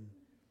feel and,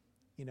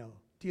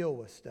 deal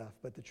with stuff.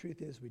 But the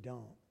truth is we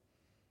don't.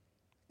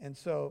 And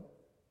so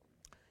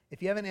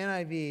if you have an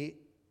NIV,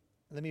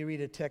 let me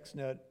read a text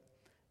note.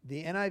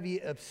 The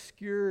NIV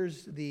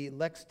obscures the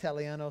lex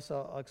talionis,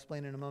 I'll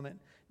explain in a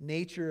moment,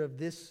 nature of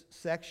this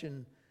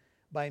section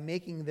by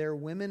making their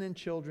women and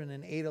children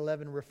in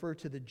 8:11 refer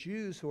to the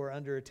Jews who are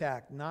under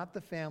attack, not the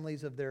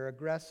families of their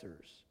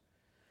aggressors.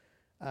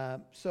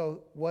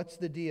 So what's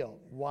the deal?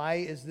 Why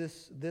is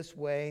this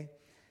way?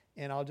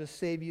 And I'll just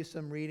save you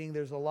some reading.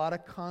 There's a lot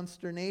of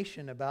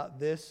consternation about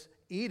this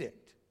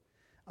edict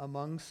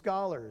among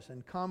scholars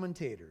and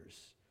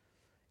commentators.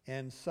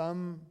 And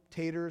some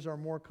taters are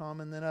more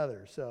common than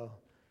others. So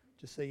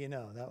just so you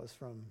know, that was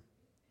from,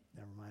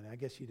 never mind. I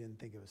guess you didn't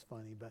think it was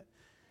funny, but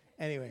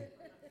anyway.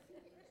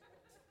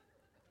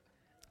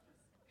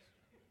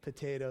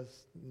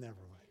 Potatoes, never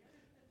mind.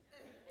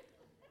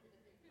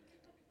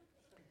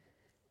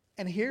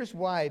 And here's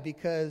why,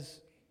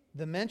 because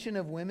the mention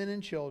of women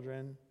and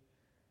children,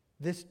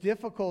 this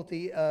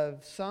difficulty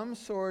of some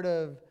sort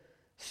of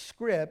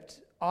script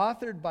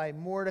authored by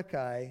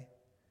Mordecai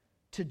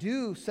to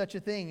do such a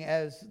thing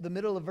as the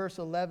middle of verse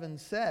 11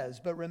 says.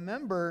 But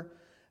remember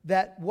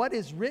that what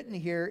is written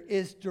here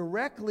is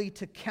directly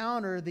to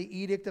counter the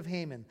edict of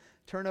Haman.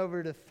 Turn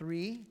over to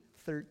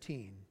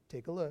 3:13.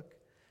 Take a look.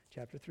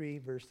 Chapter 3,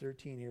 verse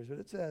 13. Here's what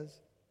it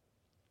says.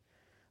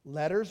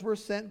 Letters were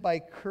sent by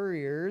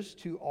couriers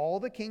to all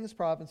the king's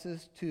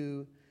provinces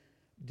to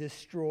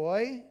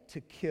destroy, to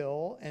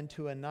kill, and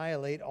to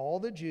annihilate all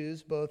the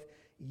Jews, both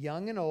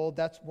young and old.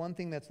 That's one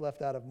thing that's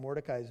left out of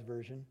Mordecai's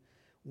version.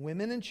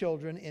 Women and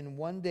children in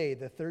one day,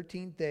 the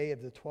 13th day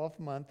of the 12th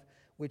month,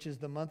 which is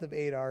the month of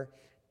Adar,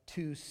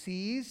 to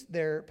seize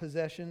their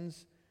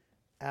possessions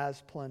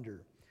as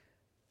plunder.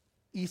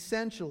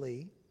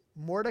 Essentially,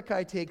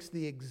 Mordecai takes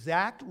the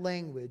exact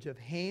language of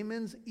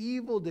Haman's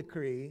evil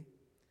decree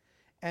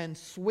and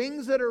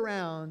swings it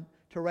around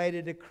to write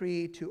a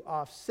decree to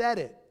offset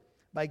it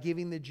by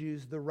giving the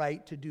Jews the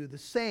right to do the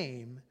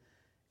same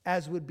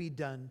as would be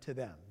done to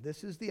them.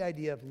 This is the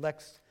idea of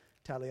lex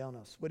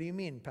talionis. What do you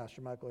mean,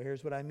 Pastor Michael?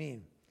 Here's what I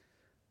mean.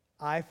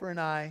 Eye for an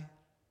eye,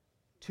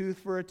 tooth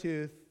for a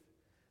tooth,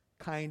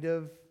 kind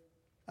of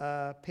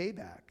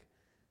payback.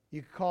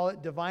 You could call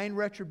it divine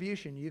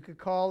retribution. You could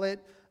call it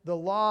the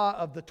law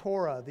of the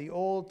Torah, the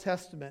Old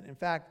Testament. In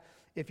fact,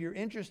 if you're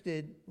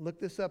interested,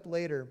 look this up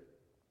later.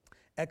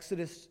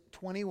 Exodus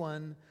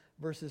 21,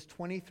 verses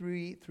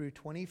 23 through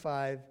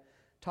 25,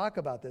 talk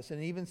about this.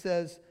 And it even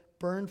says,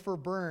 burn for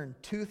burn,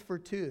 tooth for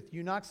tooth.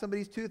 You knock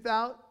somebody's tooth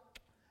out,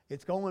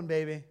 it's going,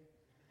 baby.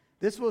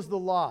 This was the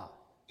law.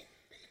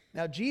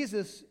 Now,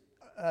 Jesus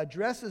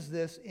addresses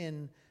this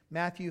in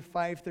Matthew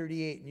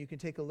 5:38, and you can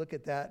take a look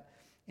at that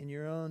in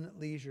your own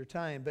leisure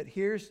time. But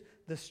here's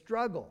the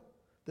struggle.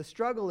 The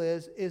struggle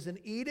is an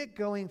edict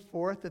going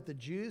forth that the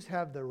Jews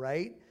have the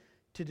right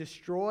to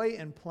destroy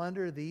and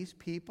plunder these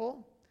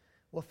people?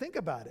 Well, think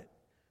about it.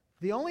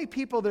 The only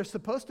people they're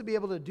supposed to be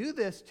able to do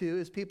this to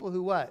is people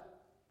who what?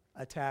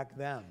 Attack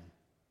them.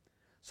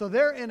 So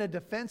they're in a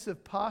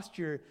defensive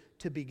posture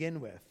to begin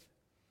with.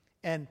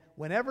 And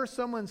whenever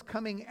someone's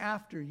coming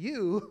after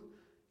you,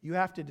 you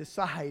have to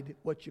decide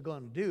what you're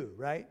going to do,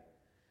 right?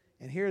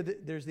 And here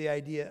there's the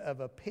idea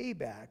of a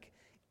payback.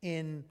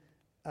 In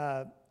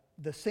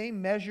the same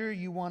measure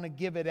you want to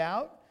give it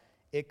out,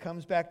 it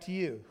comes back to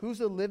you.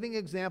 Who's a living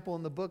example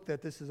in the book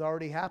that this has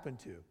already happened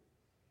to?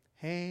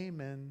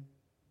 Haman.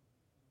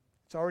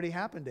 It's already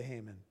happened to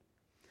Haman.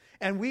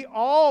 And we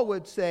all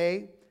would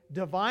say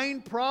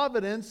divine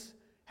providence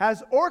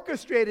has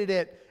orchestrated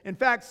it. In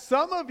fact,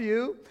 some of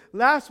you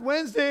last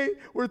Wednesday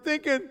were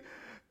thinking,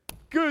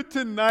 good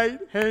tonight,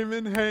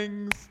 Haman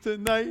hangs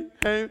tonight.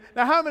 Haman.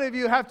 Now, how many of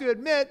you have to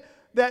admit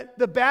that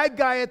the bad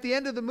guy at the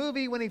end of the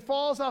movie, when he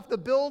falls off the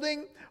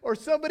building or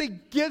somebody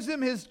gives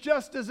him his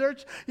just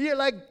desserts, you're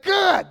like,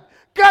 good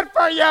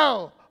for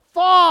you.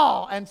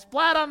 Fall and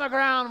splat on the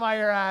ground while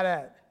you're at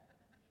it.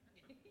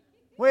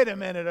 Wait a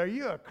minute, are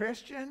you a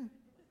Christian?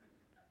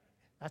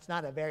 That's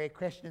not a very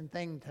Christian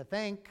thing to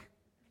think.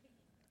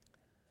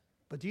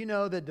 But do you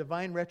know that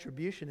divine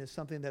retribution is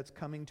something that's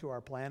coming to our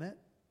planet?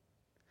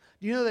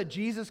 Do you know that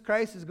Jesus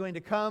Christ is going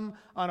to come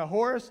on a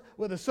horse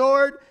with a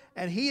sword,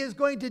 and he is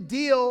going to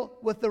deal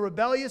with the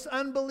rebellious,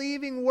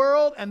 unbelieving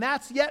world, and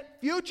that's yet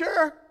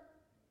future?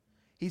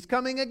 He's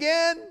coming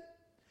again,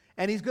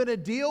 and he's going to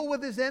deal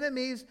with his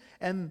enemies,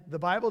 and the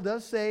Bible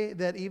does say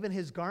that even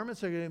his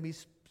garments are going to be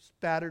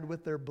spattered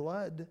with their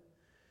blood.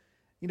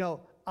 You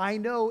know, I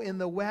know in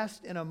the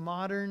West, in a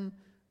modern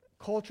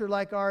culture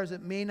like ours,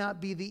 it may not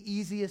be the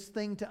easiest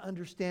thing to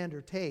understand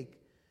or take.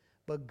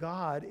 But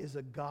God is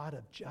a God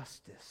of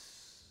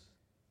justice.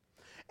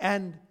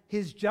 And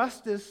his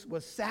justice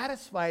was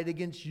satisfied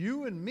against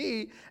you and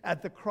me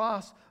at the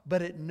cross,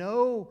 but at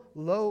no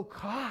low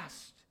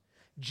cost.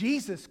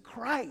 Jesus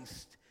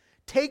Christ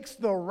takes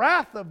the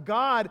wrath of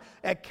God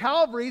at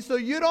Calvary so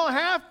you don't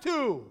have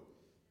to.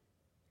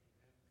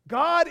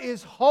 God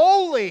is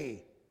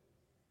holy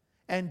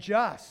and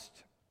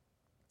just.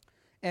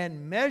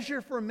 And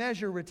measure for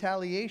measure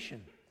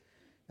retaliation.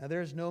 Now,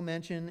 there's no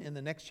mention in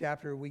the next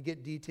chapter, we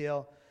get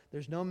detail.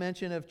 There's no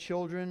mention of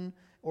children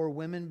or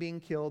women being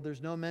killed.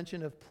 There's no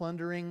mention of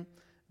plundering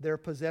their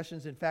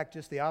possessions. In fact,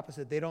 just the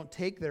opposite. They don't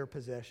take their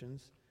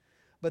possessions.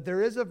 But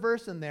there is a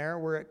verse in there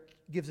where it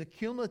gives a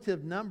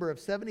cumulative number of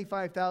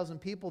 75,000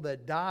 people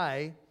that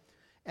die,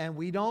 and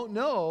we don't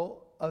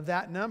know of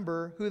that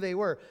number who they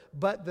were.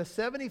 But the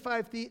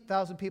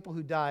 75,000 people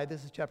who died,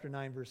 this is chapter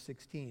 9, verse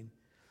 16,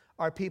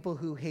 are people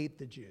who hate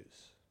the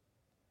Jews.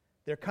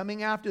 They're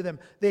coming after them.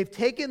 They've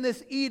taken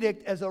this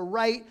edict as a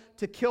right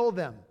to kill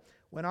them.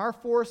 When our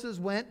forces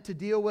went to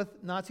deal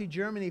with Nazi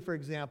Germany, for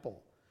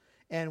example,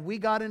 and we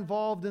got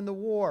involved in the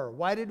war,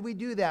 why did we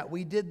do that?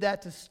 We did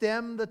that to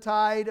stem the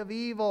tide of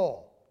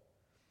evil.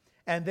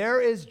 And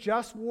there is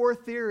just war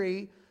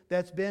theory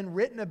that's been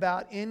written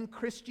about in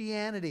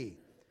Christianity.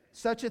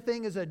 Such a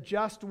thing as a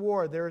just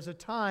war. There is a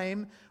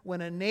time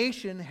when a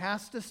nation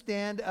has to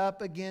stand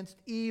up against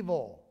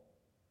evil.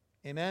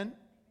 Amen?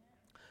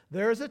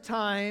 There's a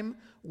time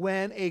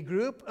when a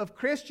group of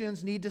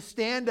Christians need to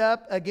stand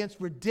up against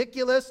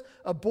ridiculous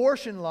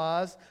abortion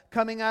laws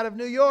coming out of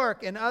New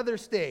York and other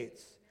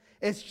states.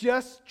 It's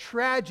just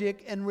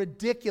tragic and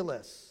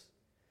ridiculous.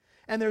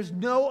 And there's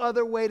no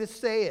other way to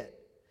say it.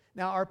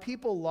 Now, are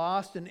people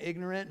lost and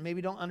ignorant and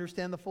maybe don't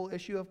understand the full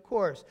issue? Of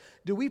course.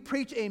 Do we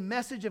preach a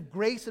message of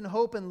grace and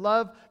hope and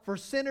love for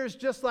sinners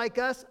just like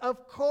us?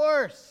 Of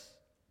course.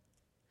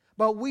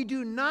 But we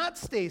do not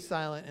stay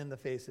silent in the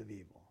face of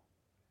evil.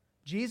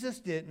 Jesus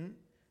didn't,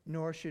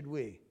 nor should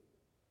we.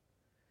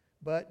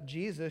 But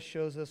Jesus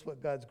shows us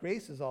what God's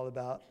grace is all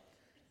about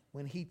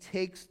when he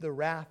takes the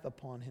wrath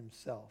upon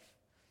himself.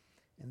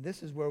 And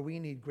this is where we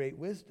need great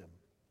wisdom.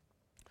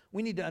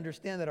 We need to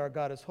understand that our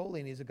God is holy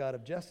and he's a God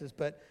of justice,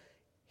 but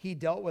he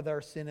dealt with our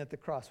sin at the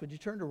cross. Would you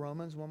turn to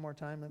Romans one more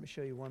time? Let me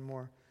show you one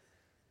more.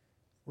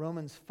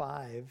 Romans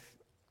 5.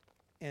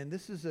 And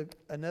this is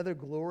another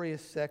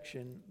glorious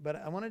section, but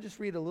I want to just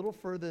read a little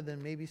further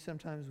than maybe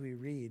sometimes we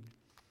read.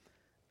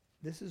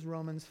 This is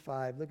Romans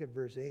 5. Look at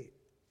verse 8.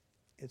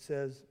 It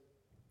says,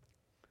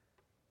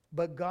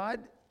 "But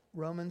God,"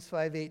 Romans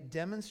 5:8,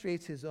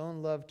 "demonstrates his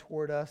own love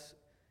toward us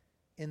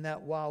in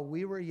that while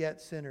we were yet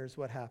sinners,"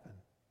 what happened?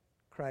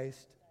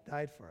 Christ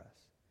died for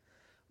us.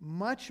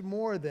 "Much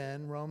more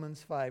than,"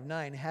 Romans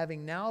 5:9,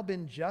 "having now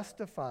been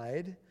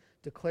justified,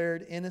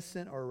 declared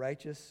innocent or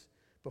righteous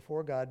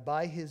before God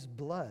by his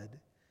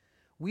blood,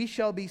 we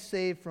shall be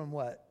saved from"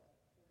 what?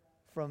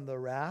 "From the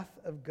wrath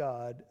of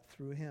God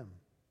through him.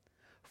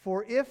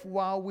 For if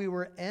while we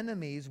were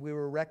enemies we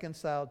were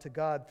reconciled to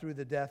God through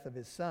the death of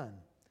his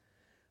Son,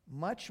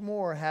 much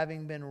more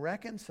having been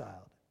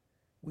reconciled,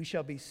 we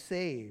shall be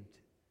saved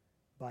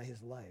by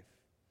his life.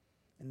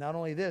 And not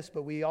only this,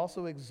 but we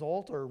also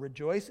exult or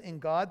rejoice in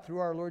God through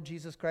our Lord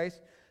Jesus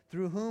Christ,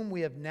 through whom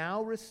we have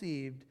now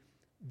received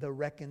the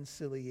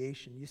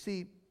reconciliation." You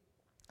see,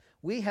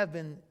 we have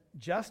been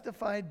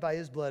justified by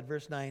his blood,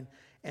 verse 9,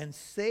 and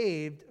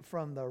saved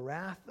from the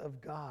wrath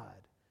of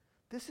God.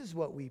 This is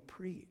what we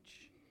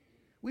preach.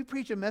 We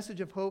preach a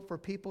message of hope for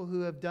people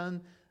who have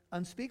done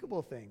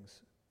unspeakable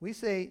things. We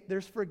say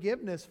there's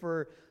forgiveness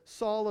for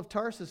Saul of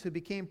Tarsus, who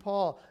became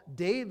Paul,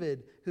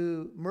 David,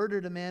 who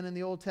murdered a man in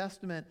the Old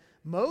Testament,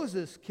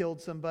 Moses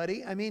killed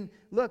somebody. I mean,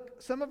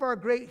 look, some of our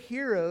great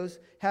heroes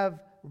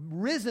have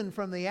risen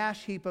from the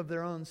ash heap of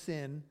their own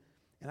sin,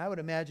 and I would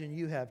imagine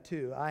you have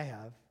too. I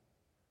have.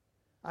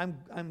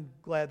 I'm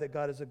glad that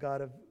God is a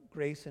God of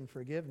grace and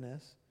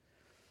forgiveness.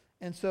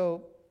 And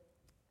so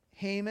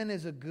Haman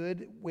is a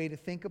good way to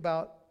think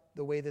about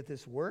the way that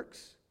this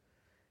works.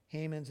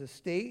 Haman's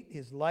estate,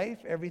 his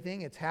life,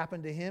 everything, it's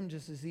happened to him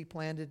just as he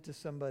planned it to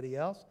somebody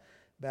else.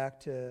 Back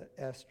to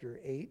Esther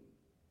 8.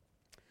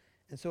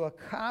 And so a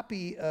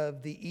copy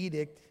of the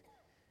edict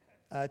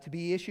to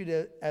be issued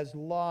as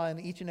law in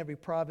each and every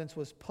province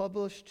was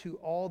published to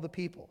all the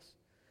peoples,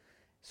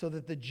 so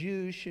that the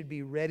Jews should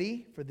be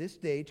ready for this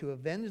day to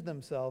avenge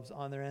themselves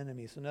on their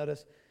enemies. So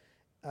notice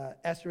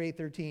Esther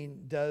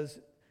 8:13 does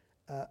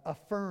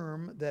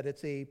affirm that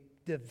it's a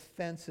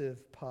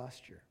defensive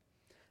posture.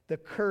 The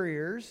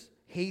couriers,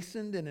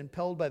 hastened and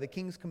impelled by the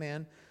king's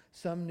command,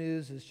 some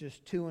news is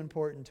just too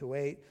important to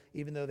wait,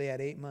 even though they had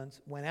 8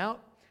 months, went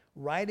out,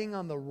 riding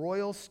on the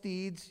royal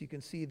steeds. You can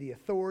see the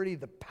authority,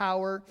 the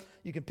power.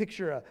 You can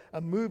picture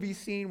a movie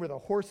scene where the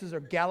horses are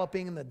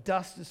galloping and the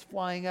dust is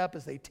flying up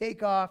as they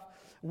take off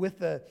with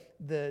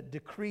the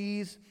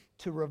decrees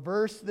to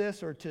reverse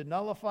this or to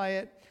nullify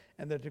it.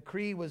 And the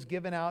decree was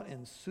given out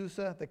in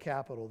Susa, the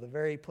capital, the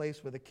very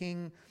place where the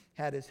king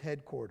had his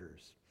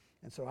headquarters.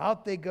 And so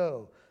out they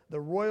go,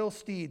 the royal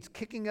steeds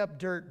kicking up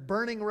dirt,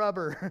 burning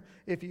rubber,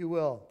 if you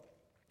will,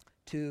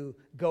 to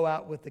go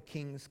out with the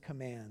king's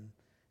command.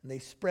 And they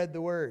spread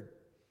the word.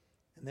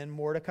 And then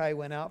Mordecai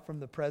went out from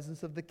the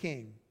presence of the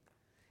king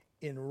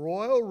in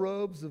royal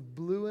robes of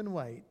blue and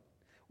white,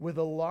 with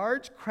a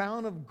large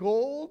crown of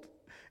gold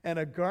and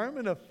a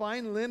garment of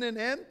fine linen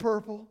and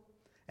purple.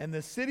 And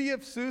the city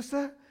of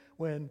Susa,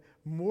 when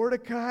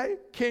Mordecai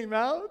came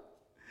out,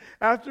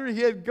 after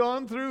he had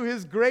gone through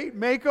his great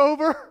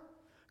makeover,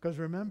 because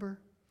remember,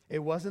 it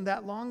wasn't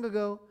that long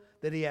ago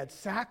that he had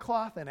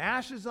sackcloth and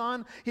ashes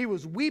on. He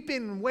was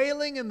weeping and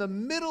wailing in the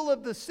middle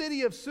of the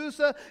city of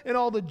Susa, and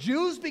all the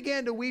Jews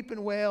began to weep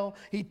and wail.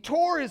 He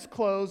tore his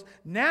clothes.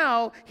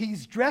 Now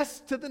he's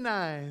dressed to the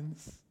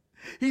nines.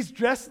 He's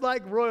dressed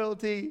like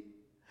royalty.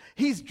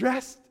 He's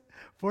dressed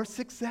for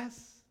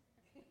success.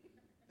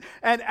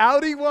 And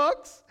out he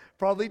walks,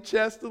 probably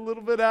chest a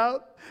little bit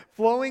out,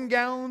 flowing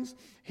gowns.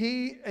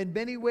 He, in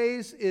many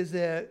ways, is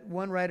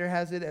one writer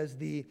has it as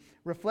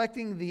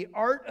reflecting the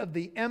art of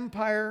the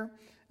empire.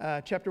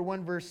 Chapter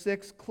 1, verse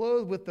 6,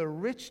 clothed with the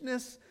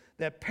richness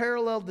that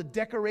paralleled the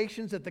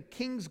decorations at the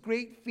king's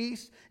great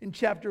feast in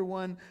chapter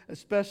 1,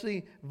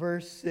 especially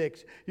verse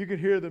 6. You could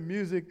hear the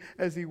music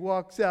as he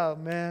walks out,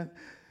 man.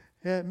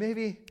 Yeah,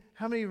 maybe,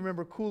 how many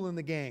remember Kool and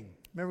the Gang?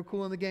 Remember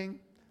Kool and the Gang?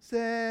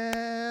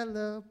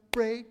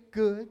 Celebrate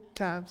good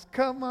times.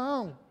 Come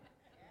on.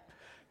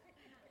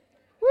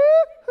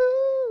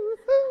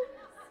 Woo-hoo-hoo.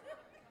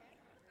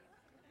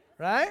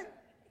 Right?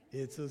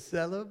 It's a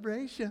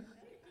celebration.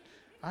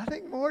 I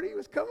think Morty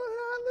was coming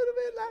out a little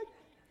bit like,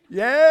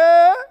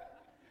 yeah.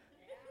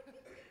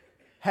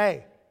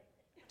 Hey,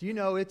 do you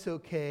know it's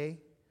okay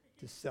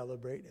to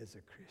celebrate as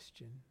a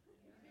Christian?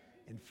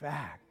 In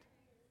fact,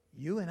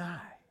 you and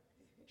I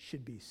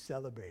should be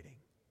celebrating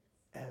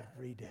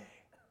every day.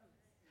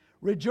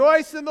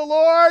 Rejoice in the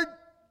Lord.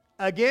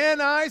 Again,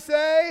 I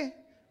say,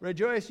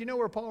 rejoice. You know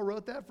where Paul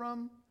wrote that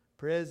from?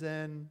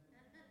 Prison.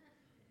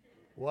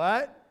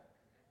 What?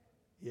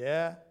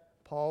 Yeah,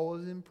 Paul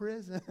was in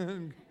prison.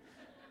 Do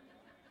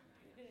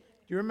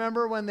you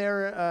remember when they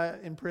were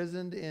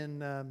imprisoned in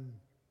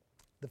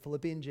the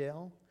Philippian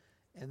jail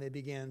and they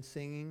began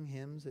singing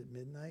hymns at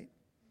midnight?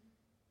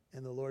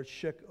 And the Lord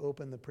shook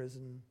open the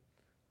prison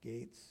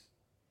gates.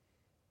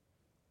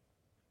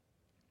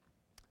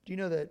 Do you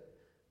know that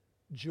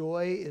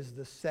joy is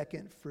the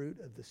second fruit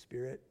of the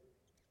Spirit?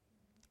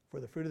 For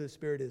the fruit of the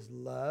Spirit is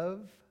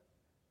love,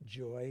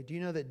 joy. Do you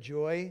know that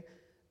joy,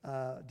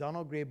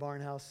 Donald Gray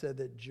Barnhouse said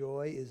that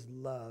joy is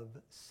love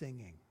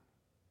singing.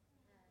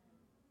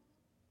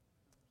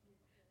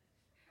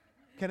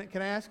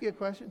 Can I ask you a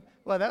question?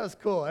 Well, that was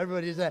cool.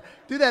 Everybody just said,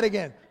 do that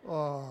again.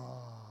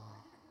 Oh.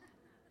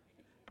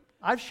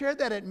 I've shared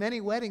that at many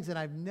weddings, and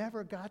I've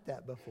never got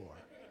that before.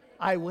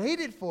 I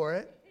waited for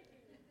it.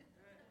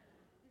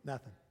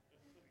 Nothing.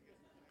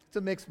 It's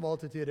a mixed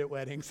multitude at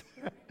weddings.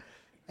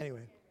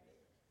 Anyway.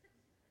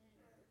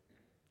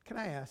 Can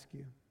I ask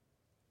you,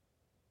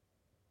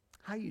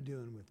 how you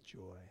doing with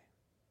joy?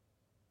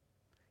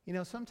 You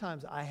know,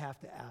 sometimes I have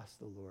to ask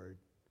the Lord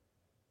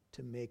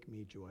to make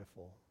me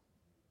joyful.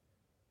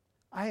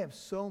 I have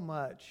so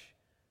much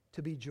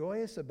to be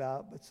joyous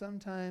about, but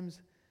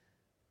sometimes,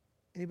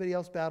 anybody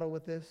else battle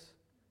with this?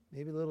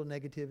 Maybe a little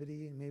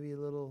negativity, and maybe a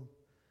little,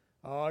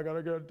 oh, I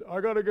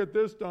gotta get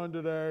this done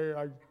today.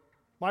 I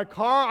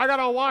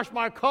gotta wash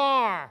my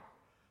car.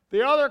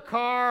 The other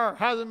car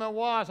hasn't been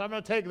washed. I'm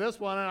gonna take this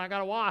one and I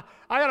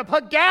gotta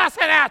put gas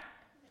in it.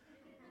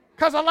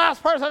 Because the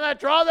last person that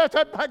drove this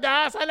didn't put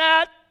gas in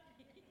it.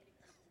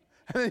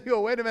 And then you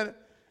go, wait a minute.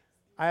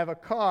 I have a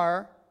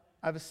car.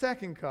 I have a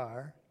second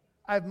car.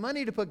 I have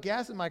money to put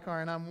gas in my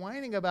car, and I'm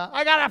whining about,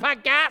 I gotta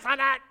put gas in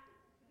it.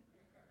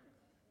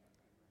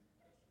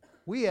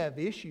 We have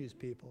issues,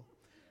 people.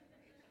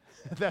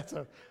 That's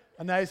a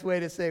nice way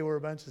to say we're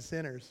a bunch of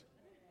sinners.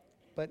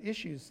 But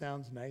issues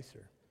sounds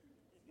nicer.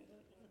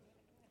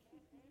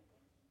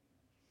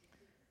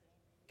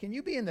 Can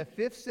you be in the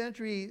 5th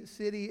century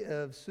city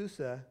of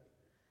Susa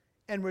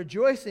and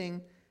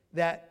rejoicing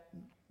that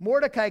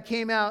Mordecai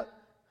came out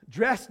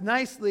dressed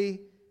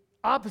nicely,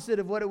 opposite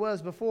of what it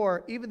was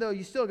before, even though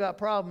you still got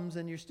problems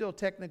and you're still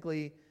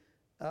technically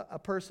a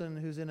person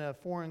who's in a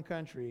foreign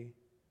country,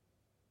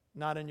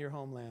 not in your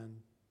homeland,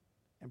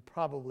 and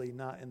probably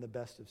not in the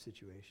best of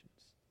situations.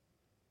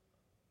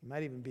 You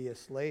might even be a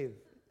slave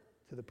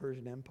to the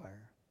Persian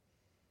Empire.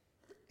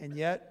 And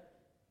yet,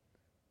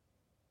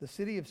 the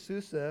city of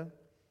Susa,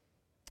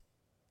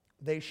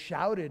 they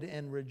shouted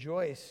and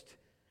rejoiced.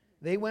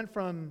 They went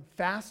from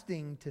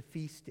fasting to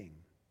feasting.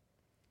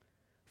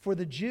 For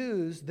the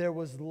Jews, there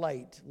was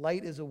light.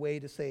 Light is a way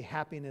to say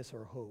happiness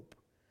or hope.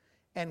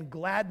 And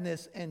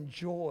gladness and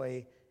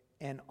joy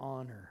and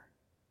honor.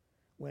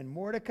 When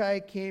Mordecai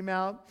came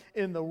out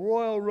in the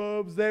royal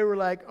robes, they were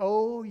like,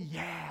 oh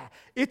yeah,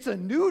 it's a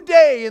new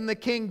day in the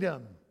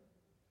kingdom.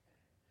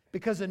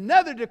 Because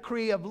another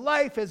decree of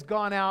life has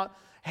gone out.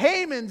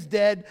 Haman's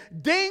dead.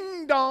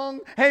 Ding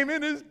dong,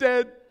 Haman is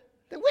dead.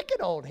 The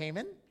wicked old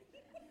Haman.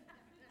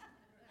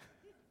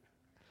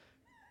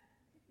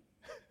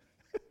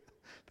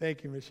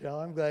 Thank you,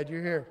 Michelle. I'm glad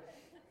you're here.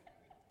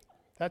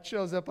 That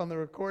shows up on the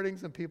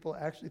recordings and people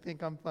actually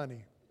think I'm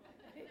funny.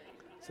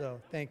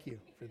 So thank you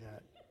for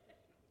that.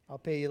 I'll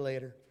pay you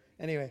later.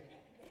 Anyway.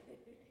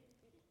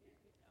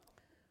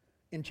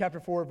 In chapter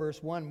 4,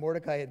 verse 1,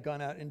 Mordecai had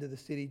gone out into the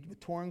city with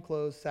torn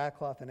clothes,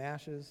 sackcloth, and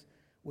ashes,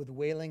 with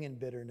wailing and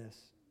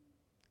bitterness.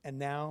 And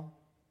now,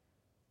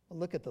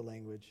 look at the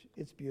language.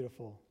 It's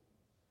beautiful.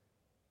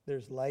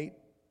 There's light,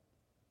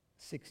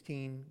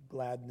 16,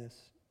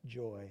 gladness,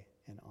 joy,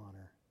 and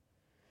honor.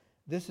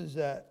 This is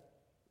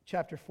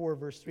chapter 4,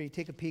 verse 3.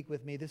 Take a peek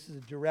with me. This is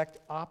a direct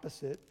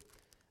opposite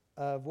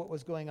of what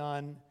was going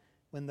on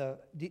when the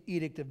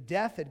edict of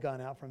death had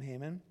gone out from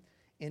Haman.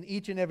 In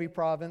each and every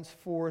province,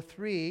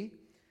 4:3,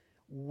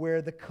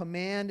 where the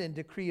command and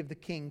decree of the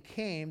king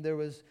came, there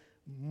was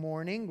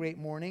mourning, great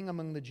mourning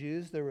among the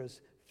Jews. There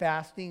was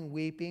fasting,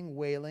 weeping,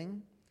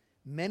 wailing.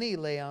 Many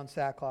lay on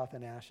sackcloth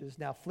and ashes.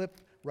 Now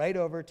flip right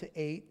over to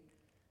 8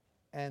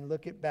 and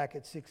look back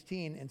at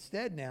 16.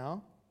 Instead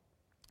now,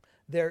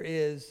 there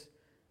is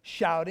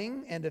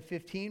shouting, and at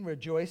 15,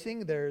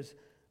 rejoicing. There's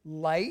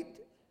light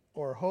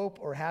or hope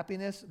or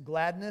happiness,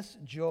 gladness,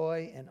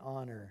 joy, and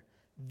honor.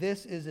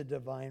 This is a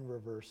divine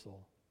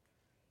reversal.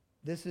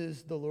 This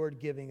is the Lord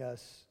giving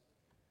us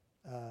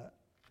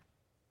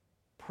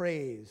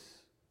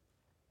praise,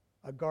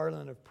 a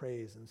garland of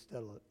praise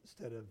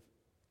instead of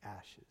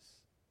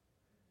ashes.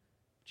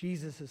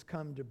 Jesus has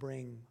come to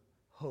bring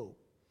hope,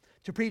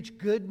 to preach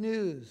good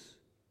news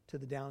to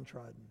the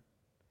downtrodden,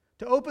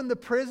 to open the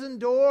prison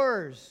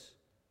doors.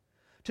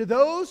 To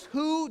those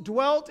who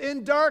dwelt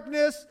in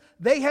darkness,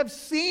 they have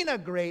seen a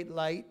great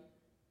light.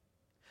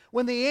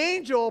 When the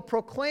angel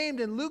proclaimed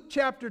in Luke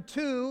chapter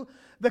 2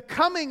 the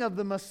coming of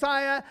the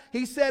Messiah,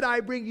 he said, I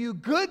bring you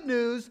good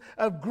news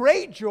of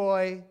great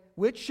joy,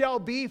 which shall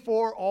be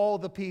for all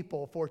the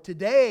people. For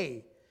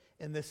today,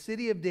 in the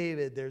city of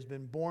David, there's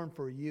been born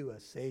for you a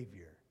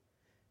Savior,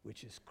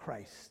 which is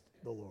Christ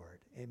the Lord.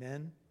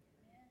 Amen?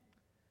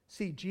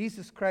 See,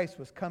 Jesus Christ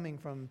was coming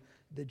from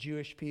the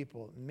Jewish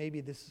people. And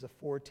maybe this is a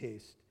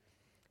foretaste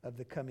of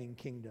the coming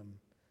kingdom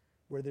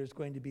where there's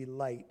going to be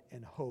light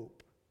and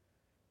hope.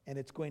 And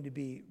it's going to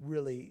be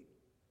really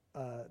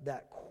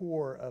that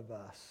core of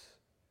us.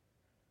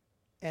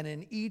 And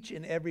in each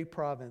and every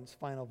province,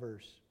 final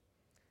verse,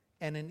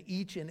 and in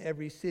each and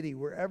every city,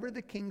 wherever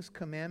the king's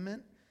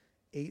commandment,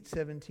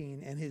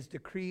 8:17, and his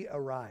decree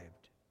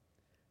arrived,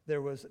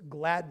 there was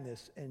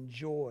gladness and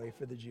joy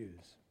for the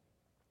Jews,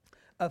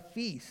 a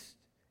feast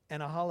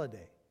and a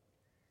holiday.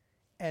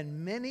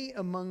 And many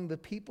among the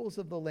peoples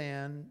of the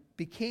land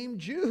became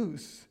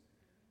Jews,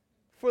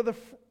 for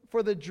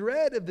the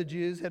dread of the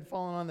Jews had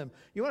fallen on them.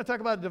 You want to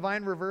talk about a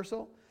divine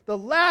reversal? The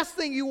last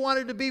thing you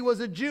wanted to be was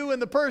a Jew in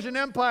the Persian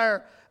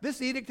Empire.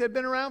 This edict had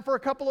been around for a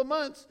couple of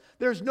months.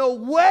 There's no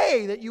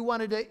way that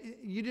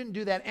you didn't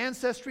do that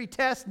ancestry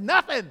test,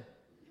 nothing.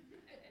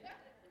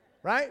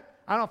 Right?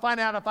 I don't find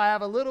out if I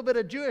have a little bit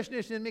of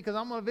Jewishness in me because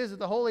I'm going to visit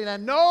the Holy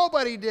Land.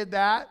 Nobody did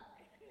that.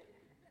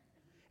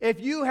 If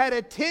you had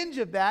a tinge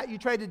of that, you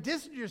tried to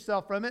distance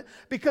yourself from it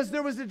because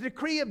there was a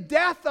decree of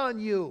death on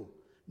you.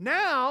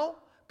 Now,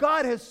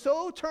 God has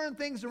so turned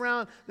things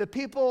around that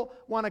people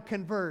want to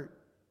convert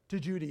to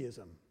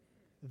Judaism.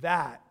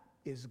 That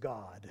is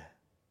God.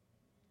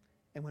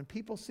 And when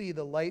people see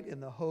the light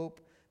and the hope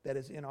that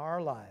is in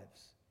our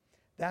lives,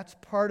 that's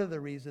part of the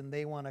reason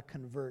they want to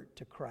convert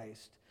to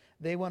Christ.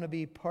 They want to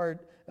be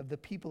part of the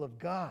people of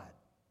God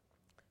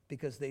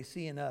because they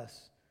see in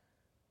us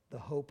the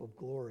hope of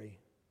glory,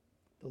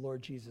 the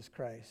Lord Jesus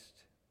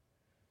Christ.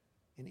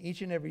 In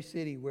each and every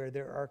city where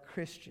there are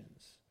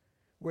Christians,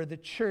 where the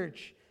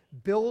church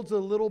builds a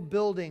little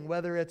building,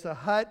 whether it's a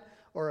hut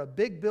or a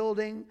big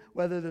building,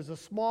 whether there's a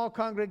small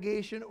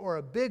congregation or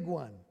a big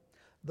one,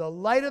 the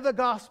light of the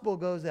gospel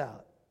goes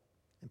out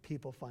and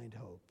people find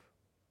hope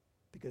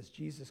because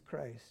Jesus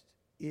Christ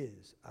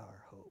is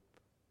our hope.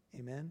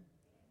 Amen?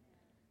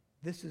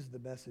 This is the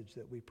message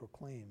that we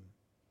proclaim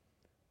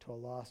to a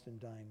lost and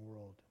dying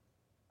world.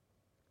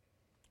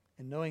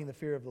 And knowing the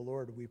fear of the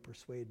Lord, we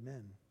persuade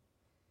men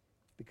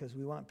because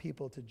we want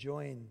people to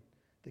join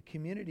the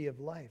community of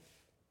life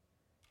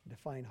and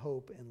to find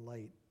hope and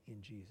light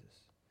in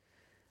Jesus.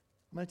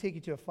 I'm going to take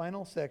you to a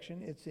final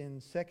section. It's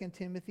in 2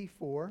 Timothy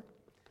 4.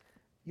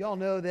 You all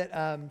know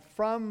that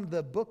from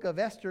the book of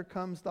Esther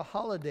comes the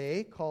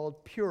holiday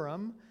called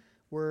Purim.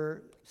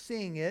 We're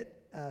seeing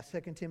it,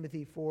 2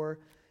 Timothy 4.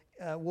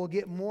 We'll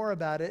get more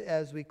about it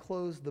as we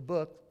close the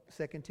book,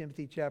 2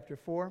 Timothy chapter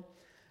 4.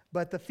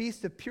 But the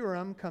Feast of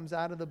Purim comes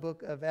out of the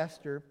book of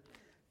Esther.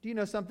 Do you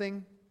know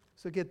something?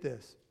 So get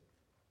this.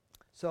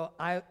 So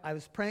I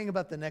was praying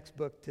about the next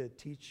book to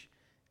teach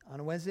on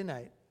a Wednesday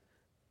night.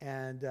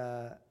 And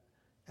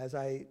as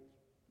I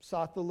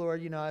sought the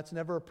Lord, it's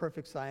never a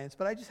perfect science,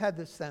 but I just had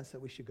this sense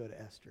that we should go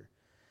to Esther.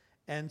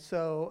 And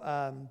so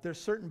there's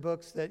certain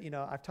books that,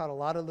 I've taught a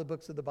lot of the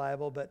books of the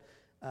Bible, but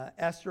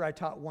Esther I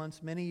taught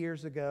once many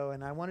years ago,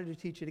 and I wanted to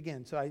teach it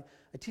again. So I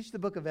teach the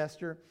book of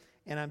Esther,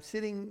 and I'm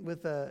sitting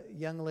with a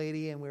young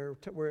lady, and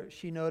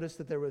she noticed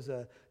that there was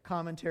a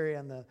commentary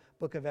on the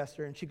book of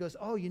Esther, and she goes,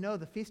 oh,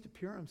 the Feast of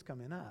Purim's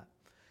coming up.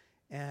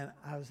 And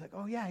I was like,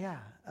 oh, yeah.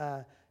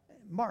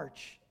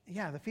 March.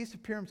 Yeah, the Feast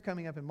of Purim's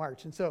coming up in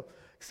March. And so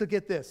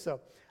get this.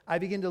 So I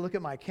begin to look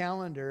at my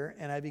calendar,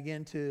 and I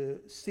begin to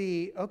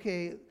see,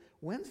 okay,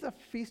 when's the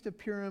Feast of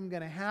Purim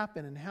going to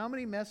happen, and how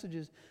many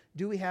messages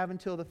do we have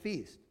until the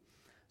feast?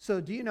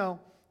 So do you know,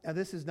 now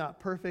this is not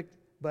perfect,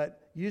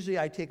 but usually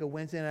I take a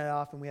Wednesday night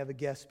off and we have a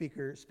guest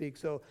speaker speak.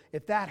 So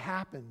if that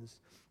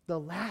happens, the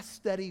last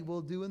study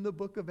we'll do in the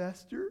book of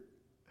Esther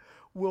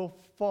will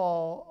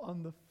fall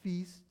on the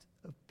Feast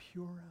of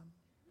Purim.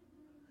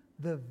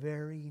 The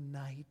very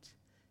night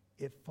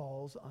it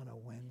falls on a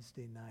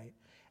Wednesday night.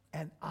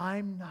 And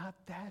I'm not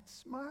that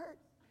smart.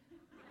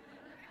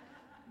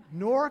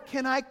 Nor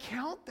can I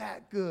count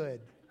that good.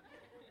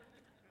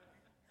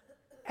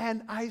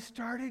 And I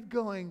started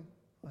going,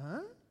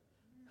 huh?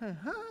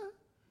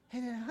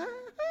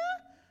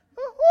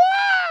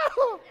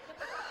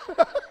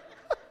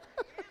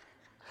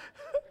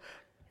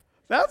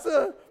 That's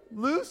a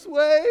loose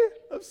way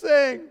of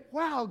saying,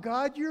 wow,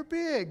 God, you're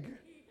big.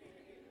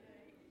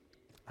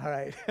 All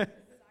right.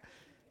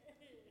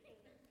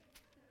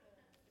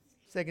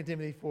 2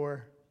 Timothy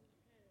 4:1.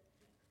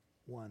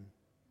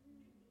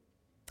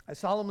 I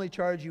solemnly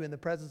charge you in the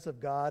presence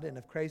of God and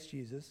of Christ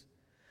Jesus,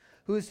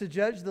 who is to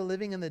judge the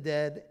living and the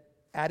dead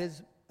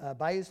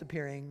by his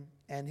appearing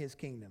and his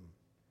kingdom.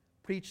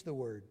 Preach the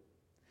word.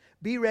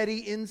 Be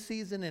ready in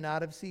season and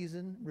out of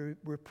season.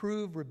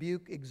 Reprove,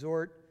 rebuke,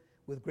 exhort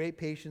with great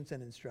patience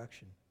and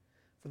instruction.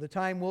 For the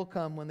time will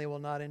come when they will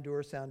not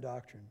endure sound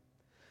doctrine.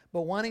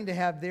 But wanting to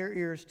have their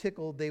ears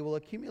tickled, they will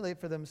accumulate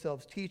for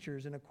themselves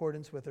teachers in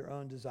accordance with their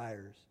own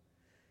desires.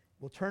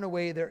 Will turn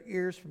away their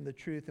ears from the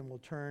truth and will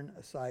turn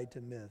aside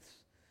to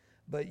myths.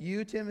 But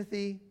you,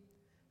 Timothy,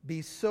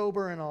 be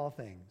sober in all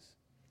things.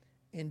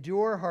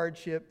 Endure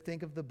hardship.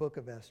 Think of the book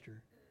of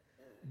Esther.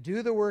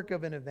 Do the work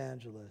of an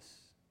evangelist.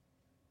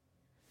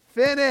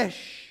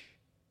 Finish.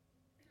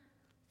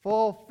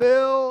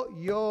 Fulfill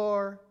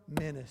your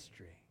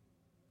ministry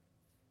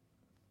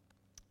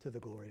to the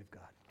glory of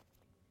God.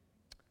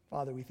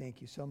 Father, we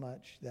thank you so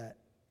much that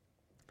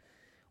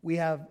we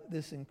have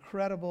this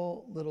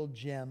incredible little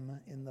gem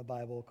in the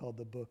Bible called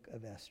the book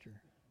of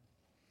Esther.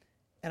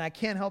 And I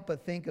can't help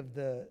but think of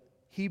the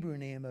Hebrew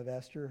name of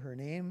Esther. Her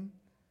name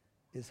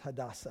is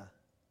Hadassah,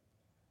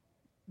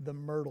 the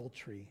myrtle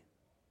tree.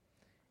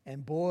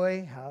 And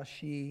boy, how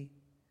she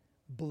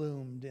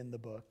bloomed in the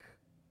book.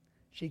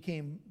 She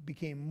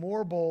became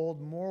more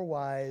bold, more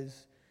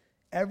wise.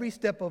 Every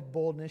step of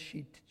boldness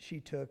she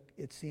took,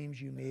 it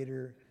seems you made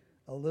her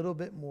a little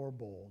bit more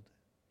bold.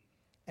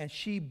 And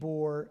she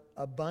bore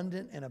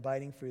abundant and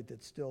abiding fruit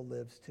that still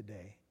lives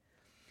today.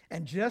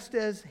 And just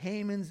as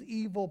Haman's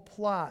evil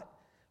plot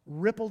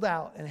rippled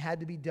out and had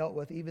to be dealt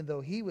with even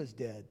though he was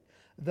dead,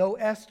 though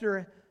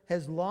Esther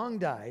has long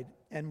died,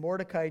 and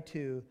Mordecai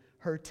too,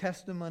 her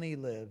testimony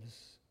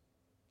lives.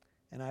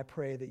 And I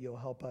pray that you'll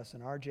help us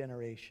in our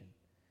generation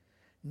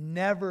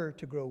never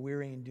to grow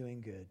weary in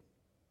doing good.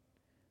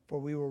 For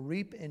we will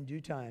reap in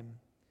due time.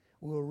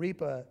 We will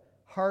reap a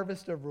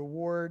harvest of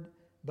reward,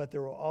 but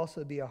there will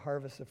also be a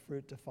harvest of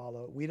fruit to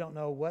follow. We don't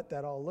know what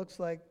that all looks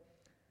like,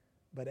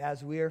 but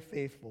as we are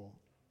faithful,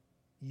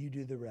 you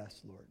do the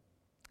rest, Lord.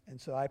 And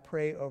so I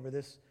pray over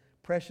this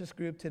precious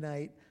group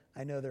tonight.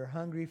 I know they're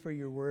hungry for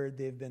your word.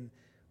 They've been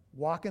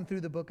walking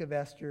through the book of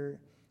Esther,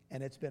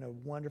 and it's been a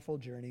wonderful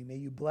journey. May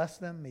you bless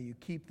them. May you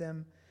keep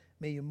them.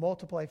 May you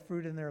multiply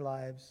fruit in their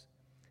lives.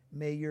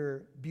 May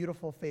your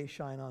beautiful face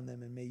shine on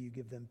them, and may you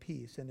give them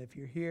peace. And if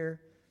you're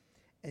here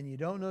and you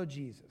don't know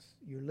Jesus,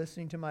 you're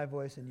listening to my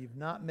voice and you've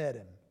not met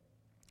him,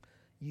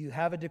 you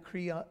have a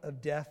decree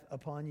of death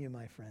upon you,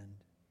 my friend.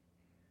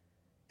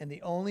 And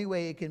the only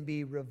way it can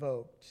be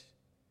revoked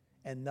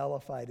and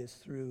nullified is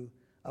through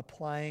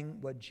applying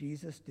what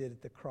Jesus did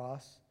at the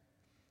cross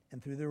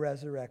and through the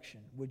resurrection.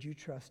 Would you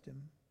trust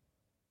him?